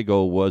San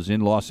Diego was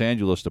in Los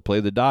Angeles to play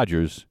the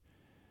Dodgers,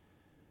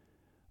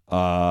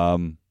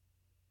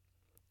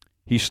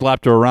 he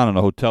slapped her around in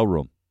a hotel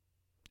room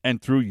and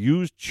threw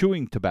used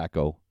chewing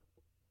tobacco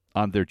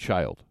on their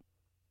child.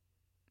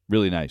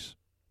 Really nice.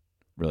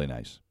 Really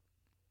nice.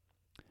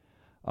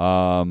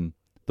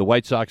 The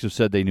White Sox have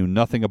said they knew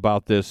nothing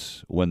about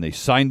this when they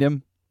signed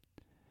him.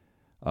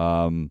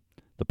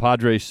 The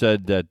Padres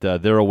said that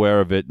they're aware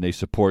of it and they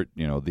support,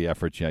 the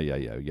efforts.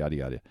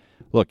 Yada.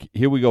 Look,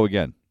 here we go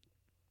again.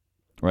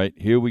 Right?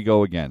 Here we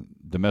go again.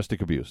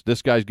 Domestic abuse.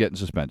 This guy's getting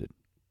suspended.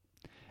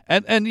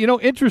 And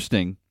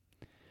interesting,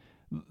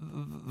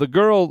 the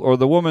girl or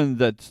the woman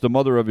that's the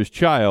mother of his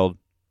child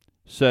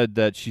said,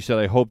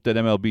 I hope that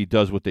MLB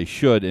does what they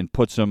should and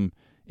puts him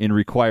in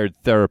required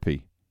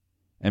therapy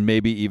and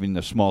maybe even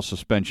a small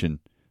suspension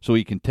so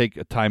he can take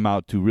a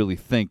timeout to really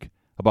think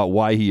about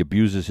why he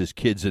abuses his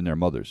kids and their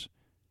mothers.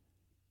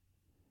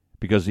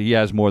 Because he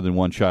has more than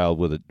one child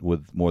with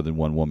more than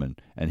one woman.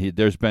 And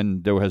there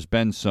has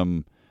been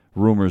some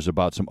rumors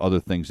about some other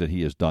things that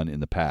he has done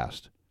in the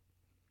past.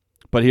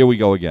 But here we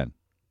go again.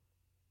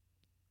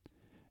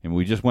 And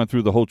we just went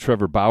through the whole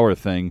Trevor Bauer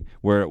thing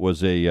where it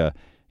was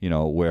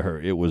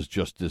where it was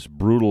just this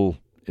brutal,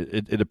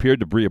 it appeared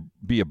to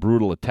be a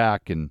brutal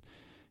attack, and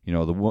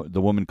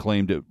the woman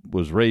claimed it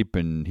was rape,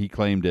 and he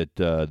claimed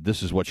that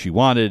this is what she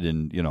wanted,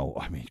 and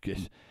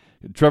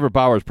Trevor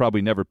Bauer is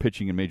probably never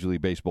pitching in Major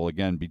League Baseball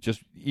again.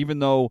 Even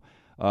though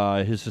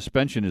his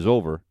suspension is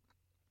over,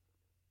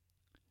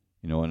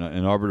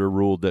 an arbiter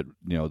ruled that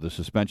the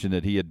suspension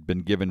that he had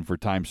been given for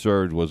time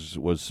served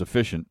was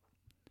sufficient.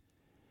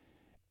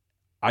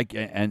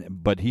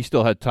 But he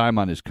still had time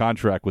on his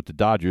contract with the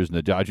Dodgers, and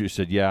the Dodgers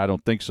said, "Yeah, I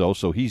don't think so."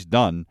 So he's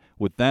done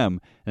with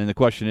them. And the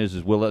question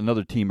is will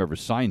another team ever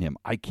sign him?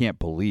 I can't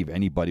believe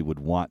anybody would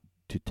want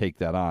to take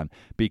that on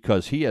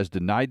because he has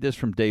denied this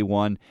from day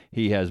one.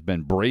 He has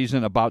been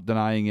brazen about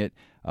denying it,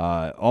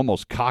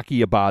 almost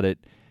cocky about it.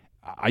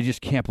 I just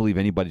can't believe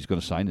anybody's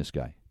going to sign this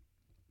guy.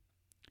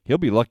 He'll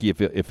be lucky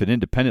if an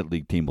independent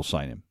league team will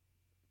sign him.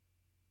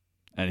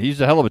 And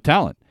he's a hell of a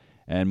talent.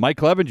 And Mike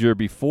Clevenger,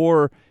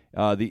 before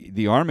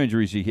the arm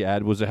injuries he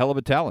had, was a hell of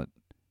a talent.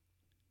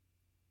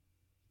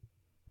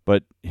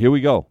 But here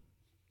we go.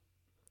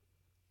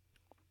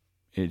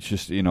 It's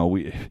just,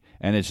 and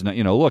it's not,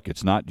 look,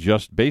 it's not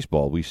just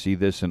baseball. We see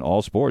this in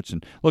all sports.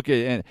 And look,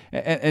 and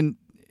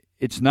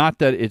it's not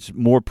that it's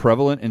more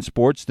prevalent in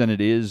sports than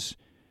it is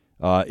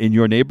in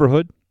your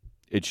neighborhood.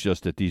 It's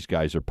just that these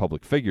guys are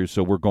public figures,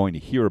 so we're going to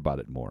hear about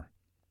it more.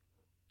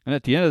 And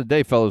at the end of the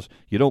day, fellas,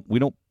 we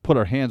don't put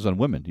our hands on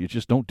women. You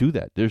just don't do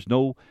that. There's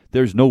no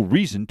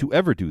reason to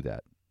ever do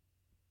that.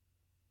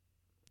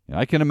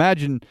 I can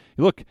imagine.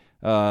 Look,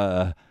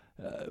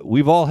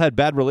 we've all had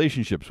bad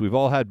relationships. We've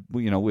all had, a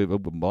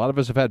lot of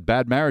us have had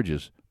bad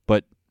marriages.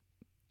 But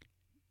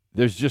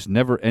there's just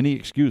never any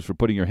excuse for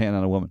putting your hand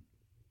on a woman.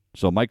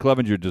 So Mike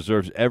Clevenger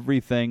deserves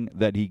everything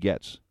that he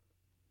gets.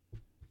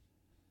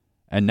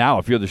 And now,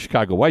 if you're the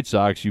Chicago White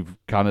Sox, you've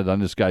counted on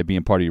this guy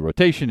being part of your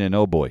rotation, and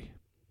oh boy.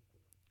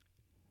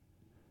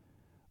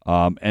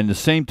 And the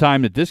same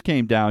time that this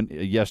came down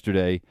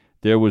yesterday,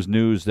 there was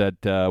news that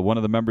one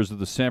of the members of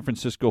the San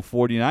Francisco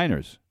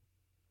 49ers,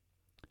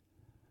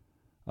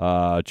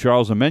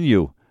 Charles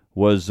Omenihu,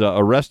 was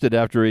arrested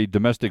after a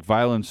domestic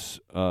violence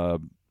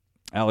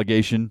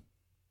allegation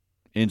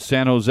in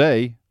San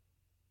Jose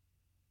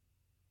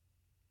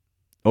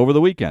over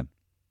the weekend.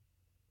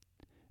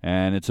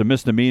 And it's a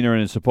misdemeanor,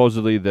 and it's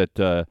supposedly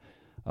that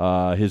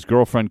his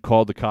girlfriend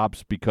called the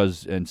cops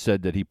and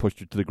said that he pushed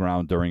her to the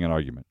ground during an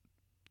argument.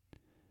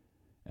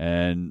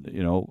 And,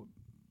 the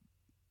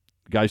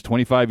guy's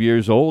 25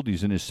 years old.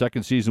 He's in his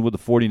second season with the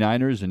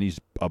 49ers, and he's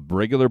a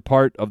regular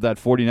part of that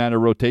 49er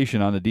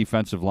rotation on the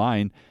defensive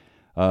line.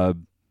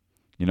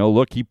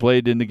 Look, he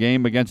played in the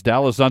game against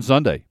Dallas on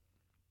Sunday.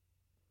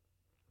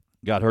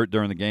 Got hurt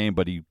during the game,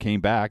 but he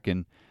came back.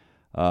 And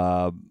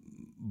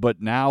but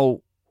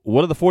now,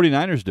 what do the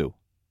 49ers do?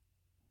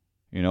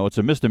 It's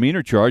a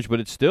misdemeanor charge, but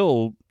it's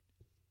still,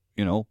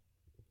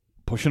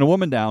 pushing a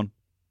woman down.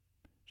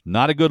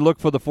 Not a good look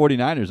for the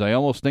 49ers. I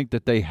almost think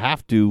that they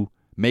have to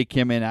make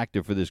him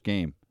inactive for this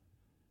game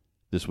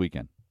this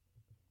weekend.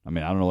 I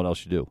don't know what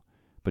else you do.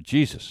 But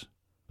Jesus.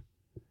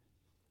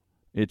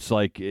 It's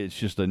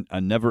just a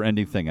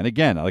never-ending thing. And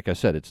again, like I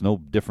said, it's no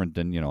different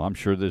than, I'm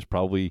sure there's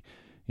probably,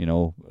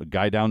 a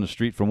guy down the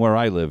street from where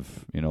I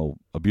live,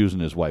 abusing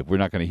his wife. We're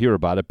not going to hear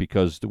about it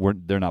because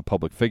they're not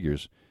public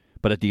figures.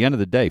 But at the end of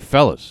the day,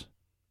 fellas,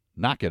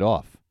 knock it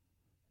off.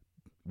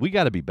 We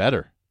got to be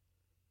better.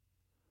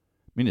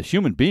 As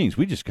human beings,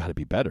 we just got to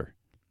be better.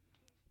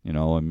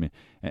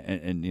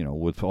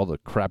 With all the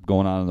crap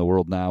going on in the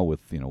world now with,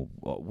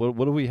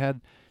 what have we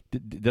had?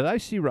 Did I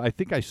see, I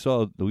think I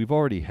saw that we've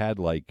already had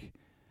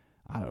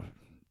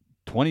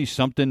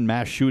 20-something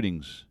mass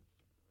shootings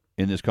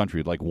in this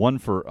country, one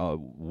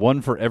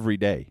for every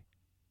day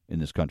in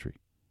this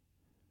country.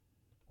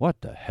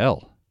 What the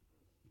hell?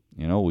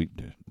 We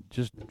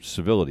just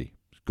civility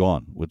is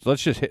gone.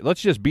 Let's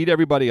just beat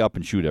everybody up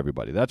and shoot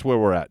everybody. That's where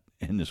we're at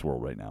in this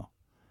world right now.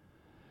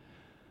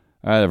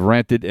 I've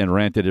ranted and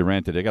ranted and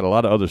ranted. I got a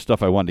lot of other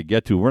stuff I wanted to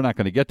get to. We're not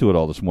going to get to it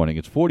all this morning.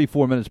 It's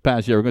 44 minutes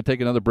past here. We're going to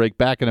take another break.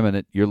 Back in a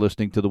minute. You're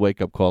listening to the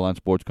Wake Up Call on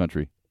Sports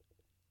Country.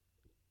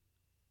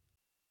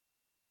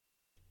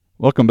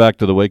 Welcome back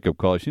to the Wake Up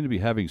Call. I seem to be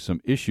having some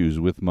issues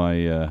with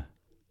my.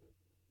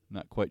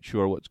 Not quite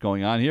sure what's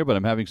going on here, but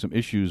I'm having some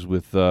issues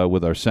with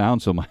our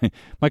sound, so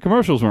my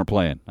commercials weren't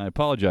playing. I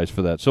apologize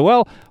for that. So,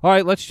 all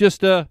right, let's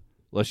just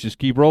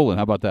keep rolling.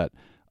 How about that?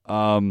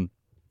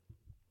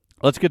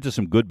 Let's get to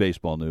some good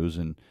baseball news,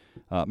 and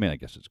I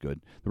guess it's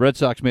good. The Red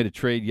Sox made a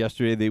trade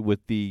yesterday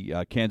with the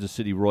Kansas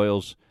City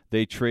Royals.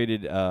 They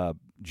traded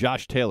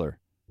Josh Taylor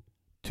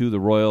to the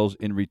Royals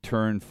in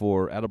return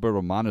for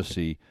Adalberto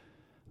Mondesi,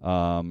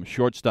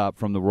 shortstop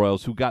from the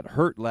Royals, who got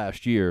hurt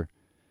last year.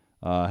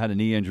 Had a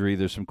knee injury.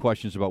 There's some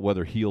questions about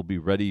whether he'll be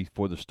ready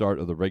for the start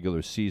of the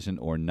regular season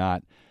or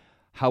not.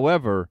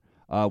 However,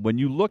 when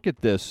you look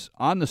at this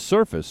on the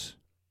surface,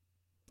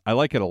 I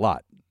like it a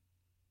lot.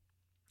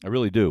 I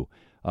really do.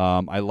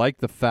 I like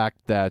the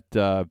fact that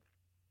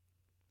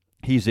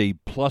he's a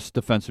plus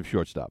defensive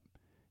shortstop.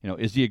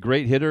 Is he a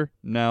great hitter?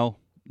 No,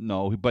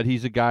 but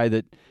he's a guy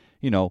that,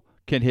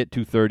 can hit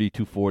 230,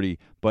 240,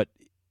 but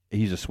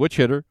he's a switch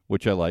hitter,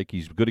 which I like.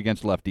 He's good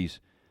against lefties.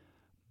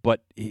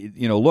 But,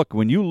 look,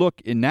 when you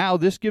look, and now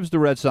this gives the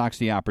Red Sox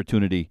the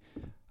opportunity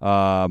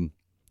to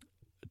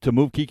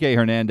move Kike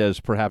Hernandez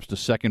perhaps to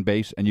second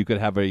base, and you could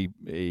have a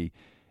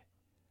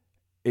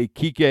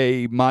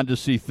Kike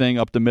Mondesi thing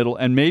up the middle,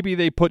 and maybe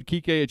they put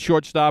Kike at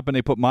shortstop and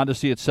they put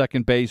Mondesi at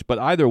second base, but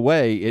either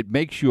way, it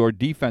makes your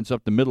defense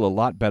up the middle a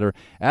lot better.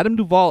 Adam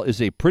Duvall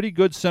is a pretty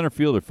good center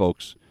fielder,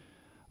 folks.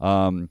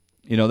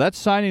 That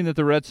signing that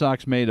the Red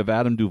Sox made of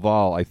Adam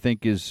Duvall, I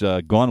think, is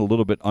gone a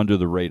little bit under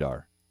the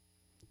radar.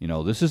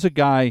 This is a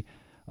guy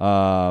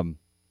that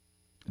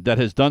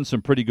has done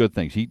some pretty good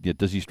things.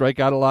 Does he strike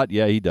out a lot?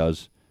 Yeah, he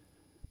does.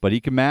 But he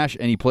can mash,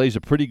 and he plays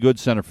a pretty good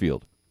center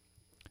field.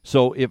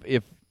 So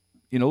if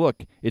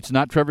look, it's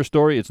not Trevor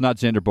Story, it's not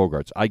Xander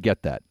Bogaerts. I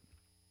get that.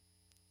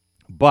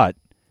 But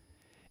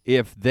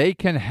if they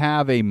can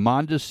have a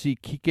Mondesi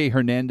Kike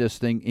Hernandez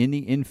thing in the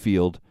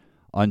infield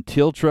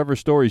until Trevor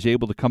Story is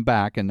able to come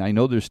back, and I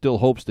know there's still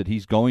hopes that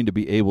he's going to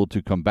be able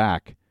to come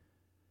back,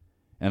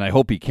 and I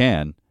hope he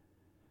can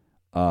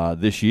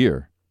this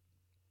year.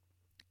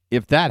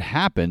 If that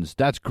happens,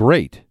 that's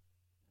great.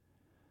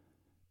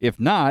 If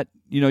not,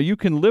 you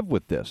can live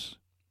with this.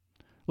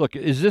 Look,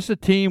 is this a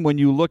team when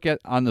you look at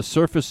on the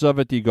surface of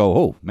it, you go,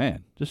 oh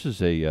man, this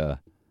is a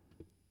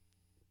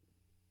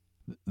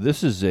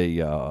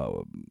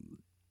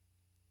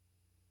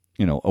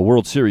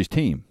World Series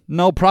team?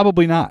 No,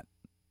 probably not.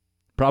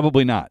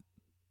 Probably not.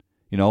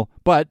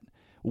 But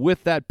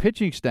with that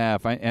pitching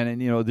staff,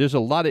 there's a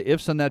lot of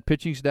ifs on that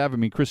pitching staff.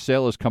 Chris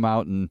Sale has come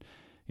out and,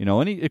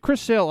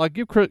 Chris Sale, I'll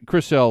give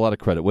Chris Sale a lot of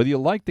credit, whether you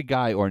like the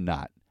guy or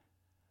not.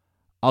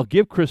 I'll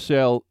give Chris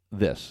Sale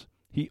this.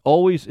 He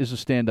always is a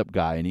stand-up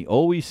guy, and he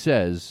always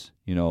says,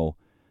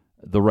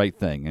 the right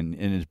thing. And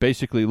it's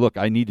basically, look,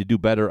 I need to do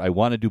better. I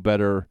want to do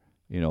better.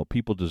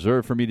 People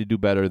deserve for me to do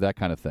better, that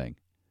kind of thing.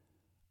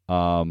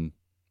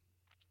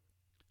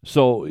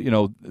 So,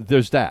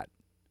 there's that.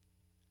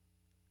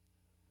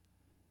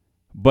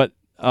 But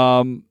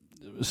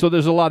so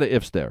there's a lot of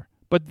ifs there.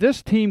 But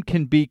this team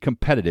can be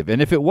competitive.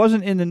 And if it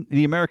wasn't in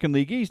the American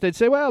League East, they'd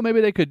say, well,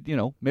 maybe they could,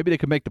 maybe they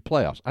could make the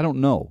playoffs. I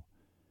don't know.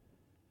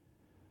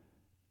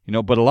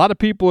 But a lot of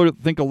people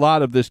think a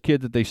lot of this kid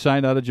that they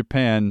signed out of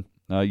Japan,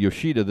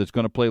 Yoshida, that's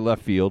going to play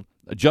left field.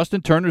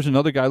 Justin Turner's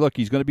another guy. Look,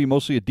 he's going to be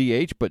mostly a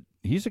DH, but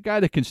he's a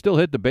guy that can still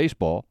hit the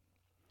baseball.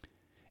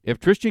 If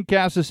Tristan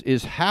Casas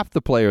is half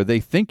the player they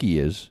think he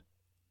is,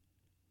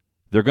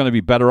 they're going to be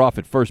better off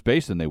at first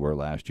base than they were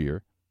last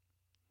year.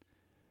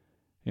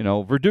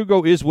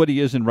 Verdugo is what he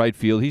is in right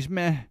field. He's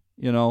meh,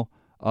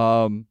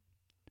 but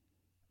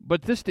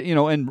this,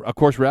 and of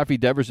course, Rafi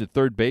Devers at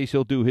third base,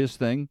 he'll do his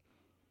thing.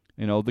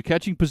 The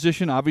catching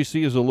position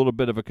obviously is a little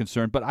bit of a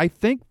concern, but I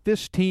think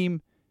this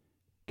team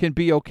can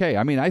be okay.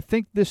 I mean, I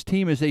think this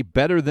team is a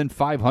better than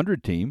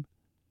 500 team.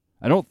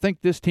 I don't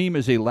think this team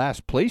is a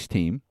last place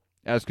team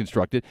as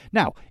constructed.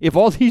 Now, if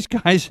all these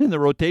guys in the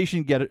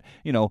rotation get it,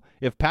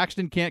 if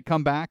Paxton can't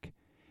come back,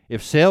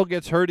 if Sale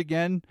gets hurt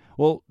again,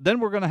 well, then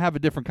we're going to have a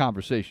different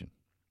conversation.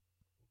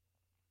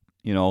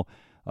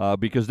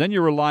 Because then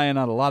you're relying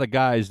on a lot of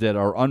guys that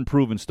are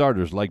unproven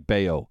starters like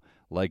Bayo,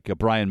 like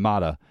Brian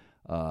Mata,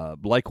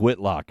 like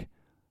Whitlock,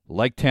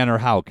 like Tanner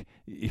Houck.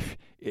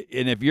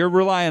 And if you're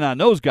relying on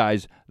those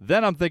guys,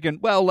 then I'm thinking,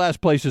 well, last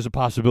place is a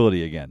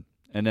possibility again.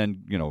 And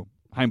then,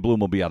 Chaim Bloom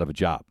will be out of a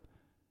job.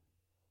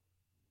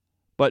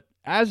 But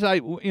as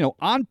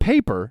on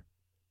paper,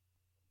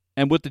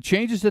 and with the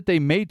changes that they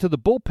made to the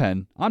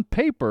bullpen, on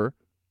paper,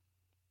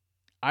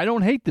 I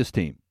don't hate this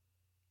team.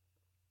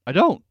 I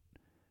don't.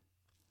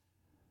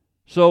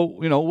 So,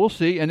 we'll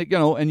see. And,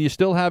 and you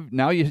still have,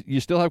 now you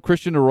still have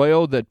Christian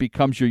Arroyo that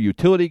becomes your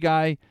utility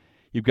guy.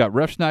 You've got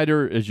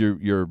Refsnyder as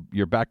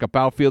your backup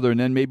outfielder, and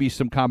then maybe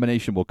some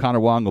combination. Well, Connor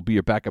Wong will be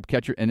your backup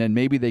catcher, and then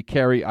maybe they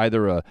carry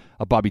either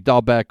a Bobby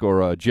Dahlbeck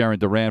or a Jaron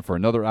Duran for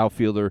another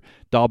outfielder.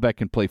 Dahlbeck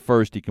can play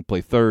first. He can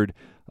play third.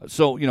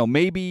 So,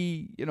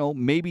 maybe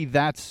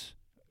that's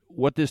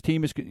what this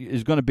team is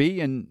going to be,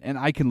 and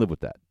I can live with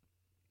that.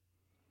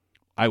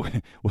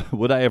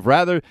 Would I have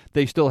rather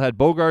they still had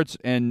Bogarts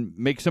and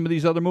make some of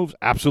these other moves?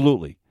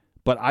 Absolutely.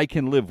 But I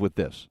can live with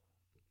this.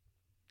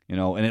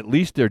 And at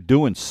least they're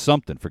doing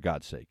something, for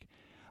God's sake.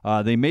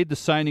 They made the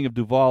signing of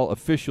Duvall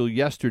official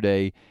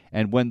yesterday,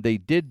 and when they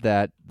did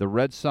that, the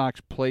Red Sox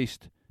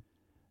placed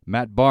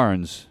Matt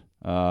Barnes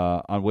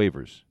on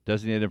waivers,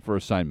 designated him for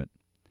assignment.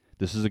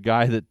 This is a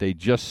guy that they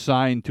just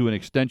signed to an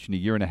extension a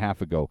year and a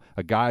half ago,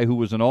 a guy who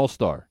was an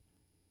all-star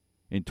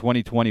in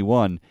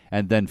 2021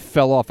 and then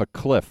fell off a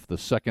cliff the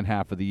second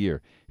half of the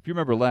year. If you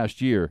remember last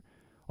year,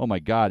 oh my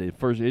God,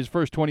 his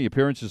first 20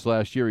 appearances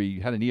last year, he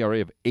had an ERA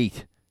of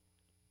 8.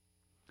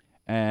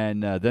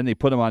 And then they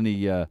put him on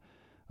the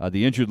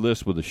injured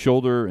list with a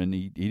shoulder, and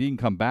he didn't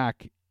come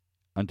back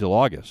until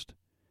August.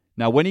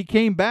 Now, when he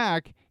came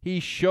back, he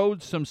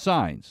showed some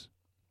signs.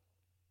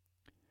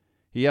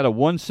 He had a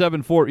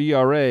 1.74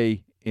 ERA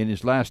in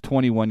his last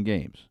 21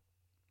 games.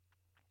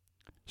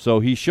 So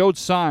he showed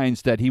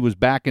signs that he was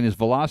back, and his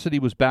velocity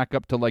was back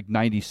up to like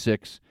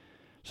 96.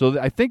 So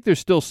I think there's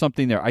still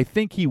something there. I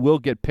think he will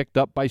get picked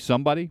up by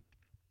somebody.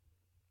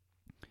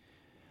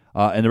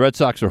 And the Red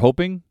Sox are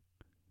hoping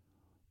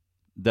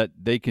that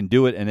they can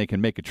do it and they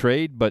can make a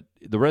trade, but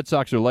the Red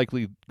Sox are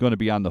likely going to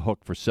be on the hook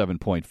for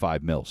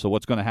 $7.5 million. So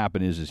what's going to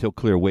happen is he'll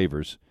clear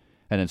waivers,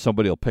 and then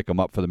somebody will pick him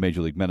up for the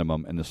major league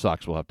minimum, and the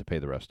Sox will have to pay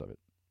the rest of it.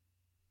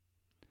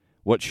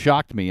 What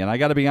shocked me, and I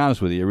got to be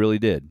honest with you, it really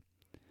did,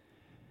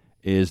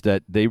 is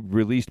that they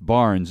released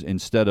Barnes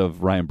instead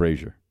of Ryan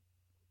Brazier.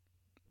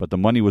 But the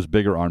money was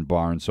bigger on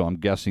Barnes, so I'm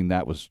guessing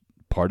that was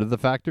part of the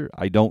factor.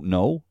 I don't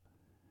know.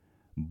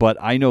 But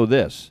I know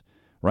this.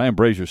 Ryan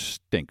Brazier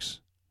stinks.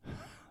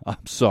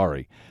 I'm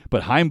sorry.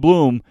 But Chaim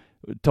Bloom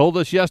told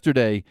us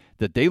yesterday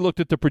that they looked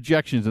at the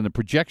projections, and the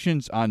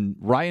projections on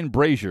Ryan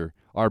Brazier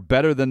are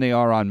better than they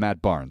are on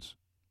Matt Barnes.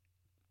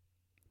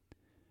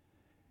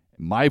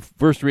 My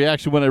first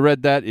reaction when I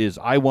read that is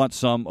I want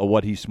some of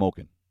what he's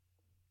smoking.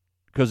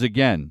 Because,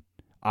 again,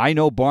 I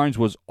know Barnes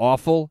was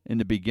awful in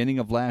the beginning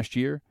of last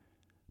year,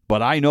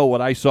 but I know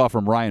what I saw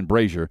from Ryan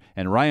Brazier,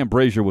 and Ryan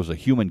Brazier was a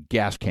human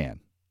gas can.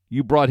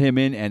 You brought him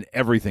in, and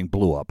everything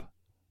blew up.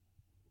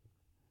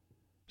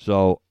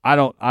 So I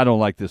don't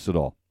like this at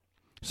all.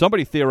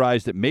 Somebody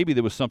theorized that maybe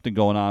there was something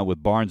going on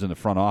with Barnes in the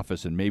front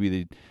office, and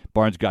maybe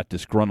Barnes got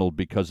disgruntled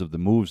because of the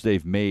moves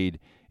they've made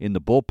in the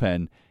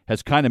bullpen,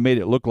 has kind of made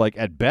it look like,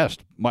 at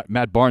best,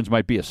 Matt Barnes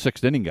might be a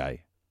sixth-inning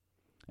guy,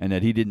 and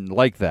that he didn't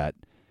like that,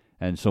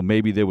 and so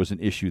maybe there was an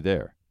issue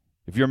there.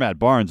 If you're Matt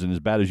Barnes, and as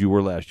bad as you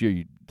were last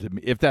year,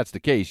 if that's the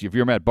case, if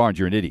you're Matt Barnes,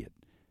 you're an idiot.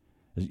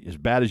 As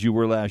bad as you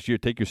were last year,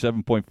 take your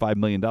 $7.5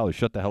 million,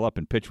 shut the hell up,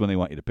 and pitch when they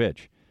want you to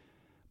pitch.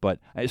 But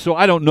so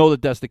I don't know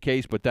that that's the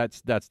case, but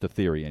that's the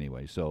theory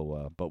anyway.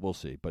 So, but we'll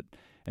see. But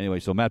anyway,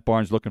 so Matt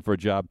Barnes looking for a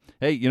job.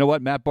 Hey, you know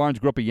what? Matt Barnes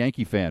grew up a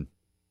Yankee fan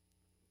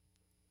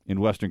in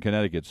Western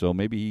Connecticut, so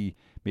maybe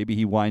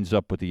he winds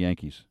up with the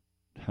Yankees.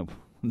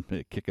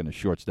 Kick in the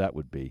shorts that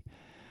would be.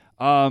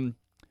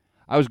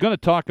 I I was going to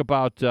talk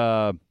about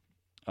the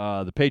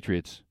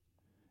Patriots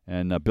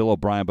and Bill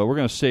O'Brien, but we're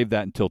going to save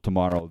that until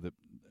tomorrow.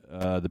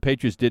 The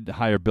Patriots did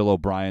hire Bill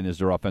O'Brien as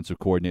their offensive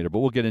coordinator, but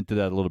we'll get into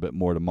that a little bit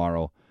more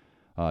tomorrow,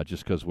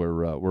 just because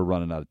we're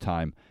running out of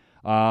time.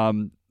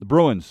 The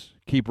Bruins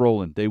keep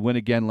rolling. They win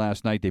again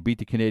last night. They beat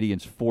the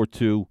Canadiens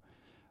 4-2.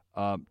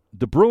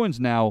 The Bruins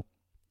now,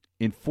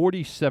 in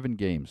 47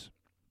 games,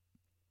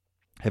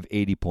 have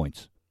 80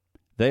 points.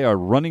 They are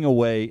running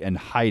away and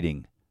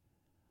hiding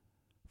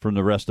from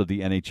the rest of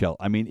the NHL.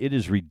 I mean, it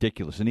is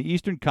ridiculous. In the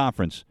Eastern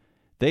Conference,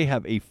 they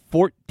have a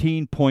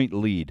 14-point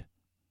lead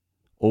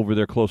over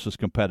their closest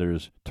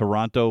competitors.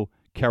 Toronto,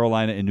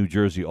 Carolina, and New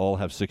Jersey all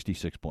have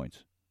 66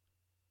 points.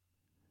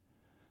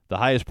 The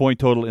highest point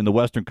total in the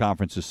Western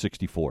Conference is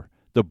 64.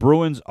 The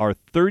Bruins are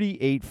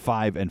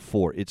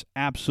 38-5-4. It's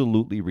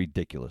absolutely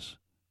ridiculous.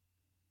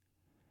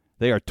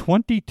 They are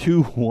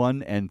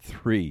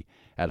 22-1-3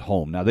 at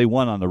home. Now, they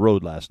won on the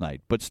road last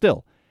night, but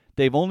still,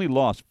 they've only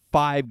lost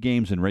 5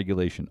 games in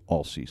regulation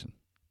all season.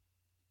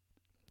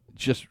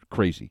 Just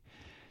crazy.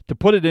 To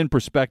put it in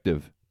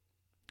perspective,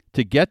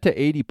 to get to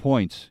 80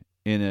 points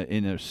in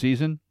a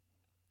season,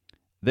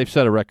 they've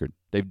set a record.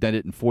 They've done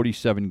it in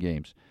 47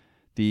 games.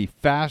 The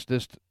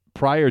fastest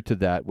prior to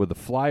that were the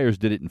Flyers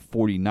did it in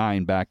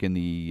 49 back in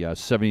the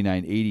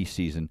 79-80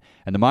 season,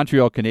 and the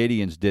Montreal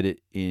Canadiens did it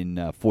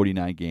in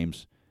 49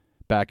 games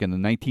back in the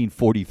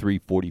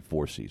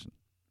 1943-44 season.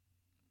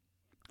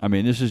 I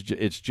mean,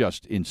 it's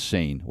just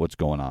insane what's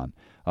going on.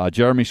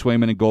 Jeremy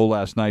Swayman in goal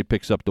last night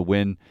picks up the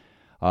win.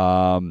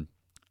 David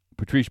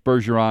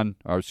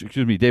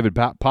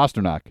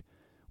Pastrnak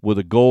with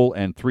a goal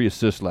and 3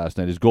 assists last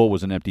night. His goal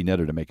was an empty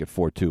netter to make it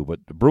 4-2.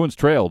 But the Bruins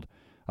trailed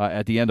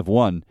at the end of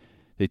one.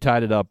 They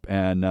tied it up,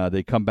 and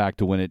they come back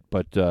to win it.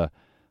 But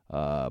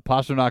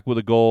Pastrnak with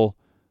a goal,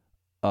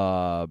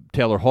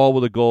 Taylor Hall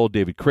with a goal,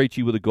 David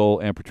Krejci with a goal,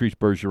 and Patrice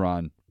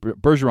Bergeron.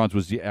 Bergeron's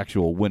was the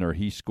actual winner.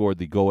 He scored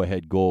the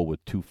go-ahead goal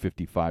with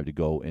 2:55 to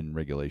go in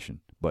regulation.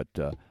 But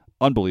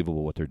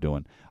unbelievable what they're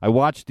doing. I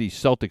watched the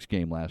Celtics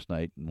game last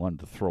night and wanted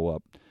to throw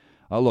up.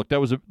 It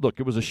was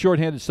a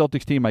shorthanded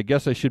Celtics team. I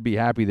guess I should be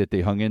happy that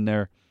they hung in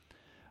there.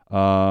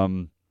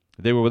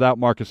 They were without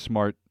Marcus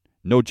Smart,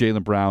 no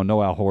Jaylen Brown,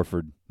 no Al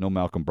Horford, no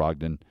Malcolm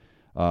Brogdon,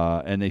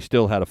 and they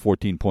still had a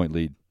 14-point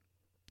lead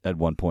at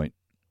one point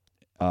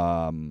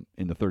in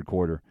the third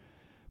quarter.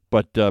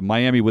 But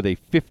Miami with a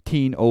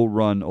 15-0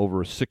 run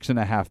over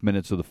 6.5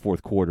 minutes of the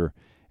fourth quarter,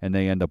 and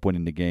they end up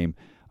winning the game.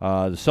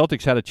 The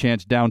Celtics had a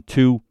chance down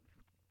 2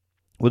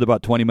 with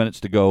about 20 minutes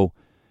to go.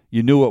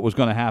 You knew what was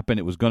going to happen.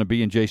 It was going to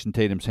be in Jason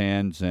Tatum's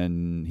hands,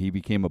 and he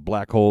became a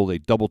black hole. They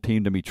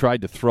double-teamed him. He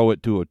tried to throw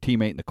it to a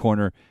teammate in the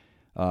corner.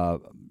 A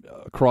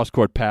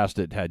cross-court pass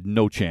that had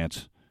no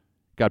chance.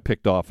 Got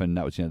picked off, and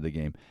that was the end of the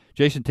game.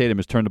 Jason Tatum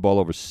has turned the ball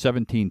over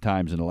 17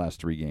 times in the last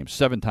 3 games,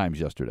 7 times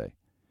yesterday.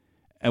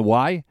 And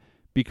why?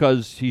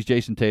 Because he's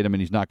Jason Tatum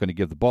and he's not going to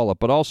give the ball up,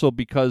 but also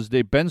because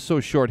they've been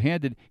so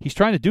shorthanded, he's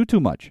trying to do too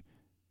much.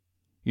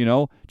 You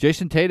know,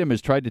 Jason Tatum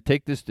has tried to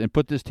take this and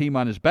put this team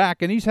on his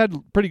back, and he's had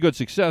pretty good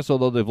success,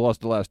 although they've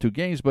lost the last 2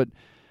 games. But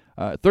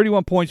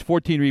 31 points,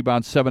 14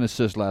 rebounds, 7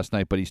 assists last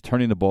night, but he's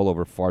turning the ball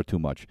over far too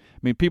much. I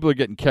mean, people are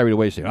getting carried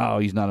away saying, oh,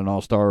 he's not an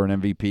all-star or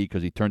an MVP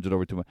because he turns it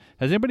over too much.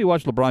 Has anybody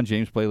watched LeBron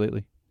James play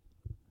lately?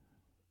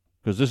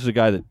 Because this is a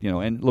guy that,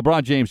 and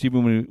LeBron James,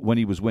 even when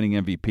he was winning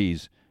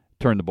MVPs,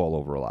 turned the ball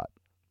over a lot.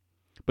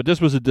 But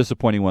this was a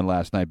disappointing one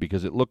last night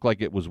because it looked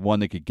like it was one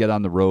they could get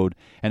on the road,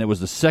 and it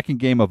was the second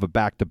game of a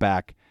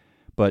back-to-back,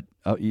 but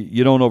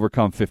you don't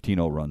overcome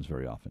 15-0 runs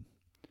very often.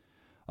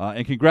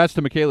 And congrats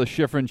to Mikaela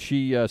Shiffrin.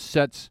 She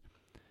sets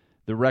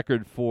the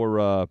record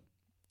for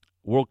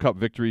World Cup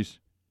victories.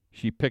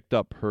 She picked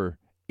up her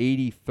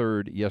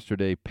 83rd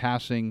yesterday,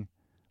 passing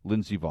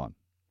Lindsey Vonn.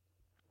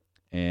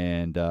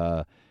 And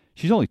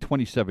she's only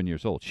 27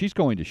 years old. She's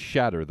going to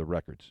shatter the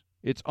records.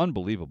 It's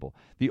unbelievable.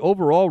 The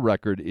overall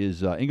record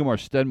is Ingemar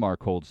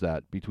Stenmark holds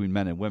that between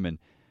men and women.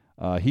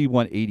 He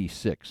won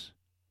 86.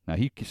 Now,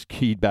 he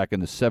skied back in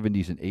the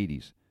 70s and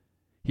 80s.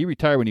 He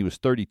retired when he was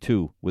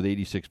 32 with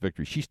 86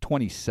 victories. She's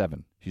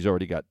 27. She's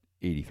already got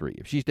 83.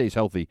 If she stays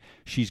healthy,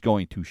 she's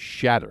going to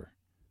shatter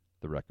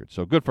the record.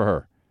 So good for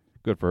her.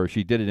 Good for her.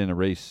 She did it in a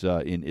race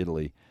in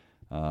Italy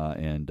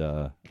and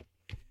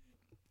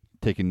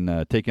taking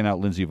out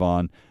Lindsey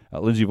Vonn.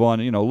 Lindsey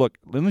Vonn,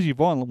 Lindsey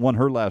Vonn won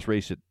her last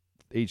race at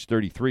age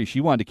 33. She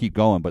wanted to keep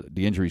going, but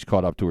the injuries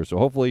caught up to her. So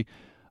hopefully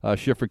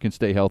Schiffer can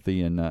stay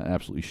healthy and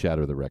absolutely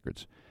shatter the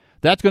records.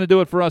 That's going to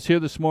do it for us here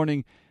this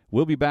morning.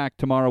 We'll be back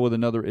tomorrow with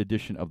another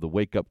edition of the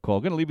Wake Up Call.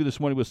 Going to leave you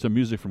this morning with some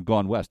music from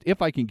Gone West, if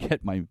I can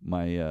get my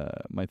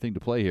thing to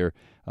play here.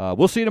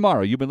 We'll see you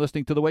tomorrow. You've been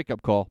listening to the Wake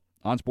Up Call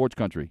on Sports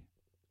Country.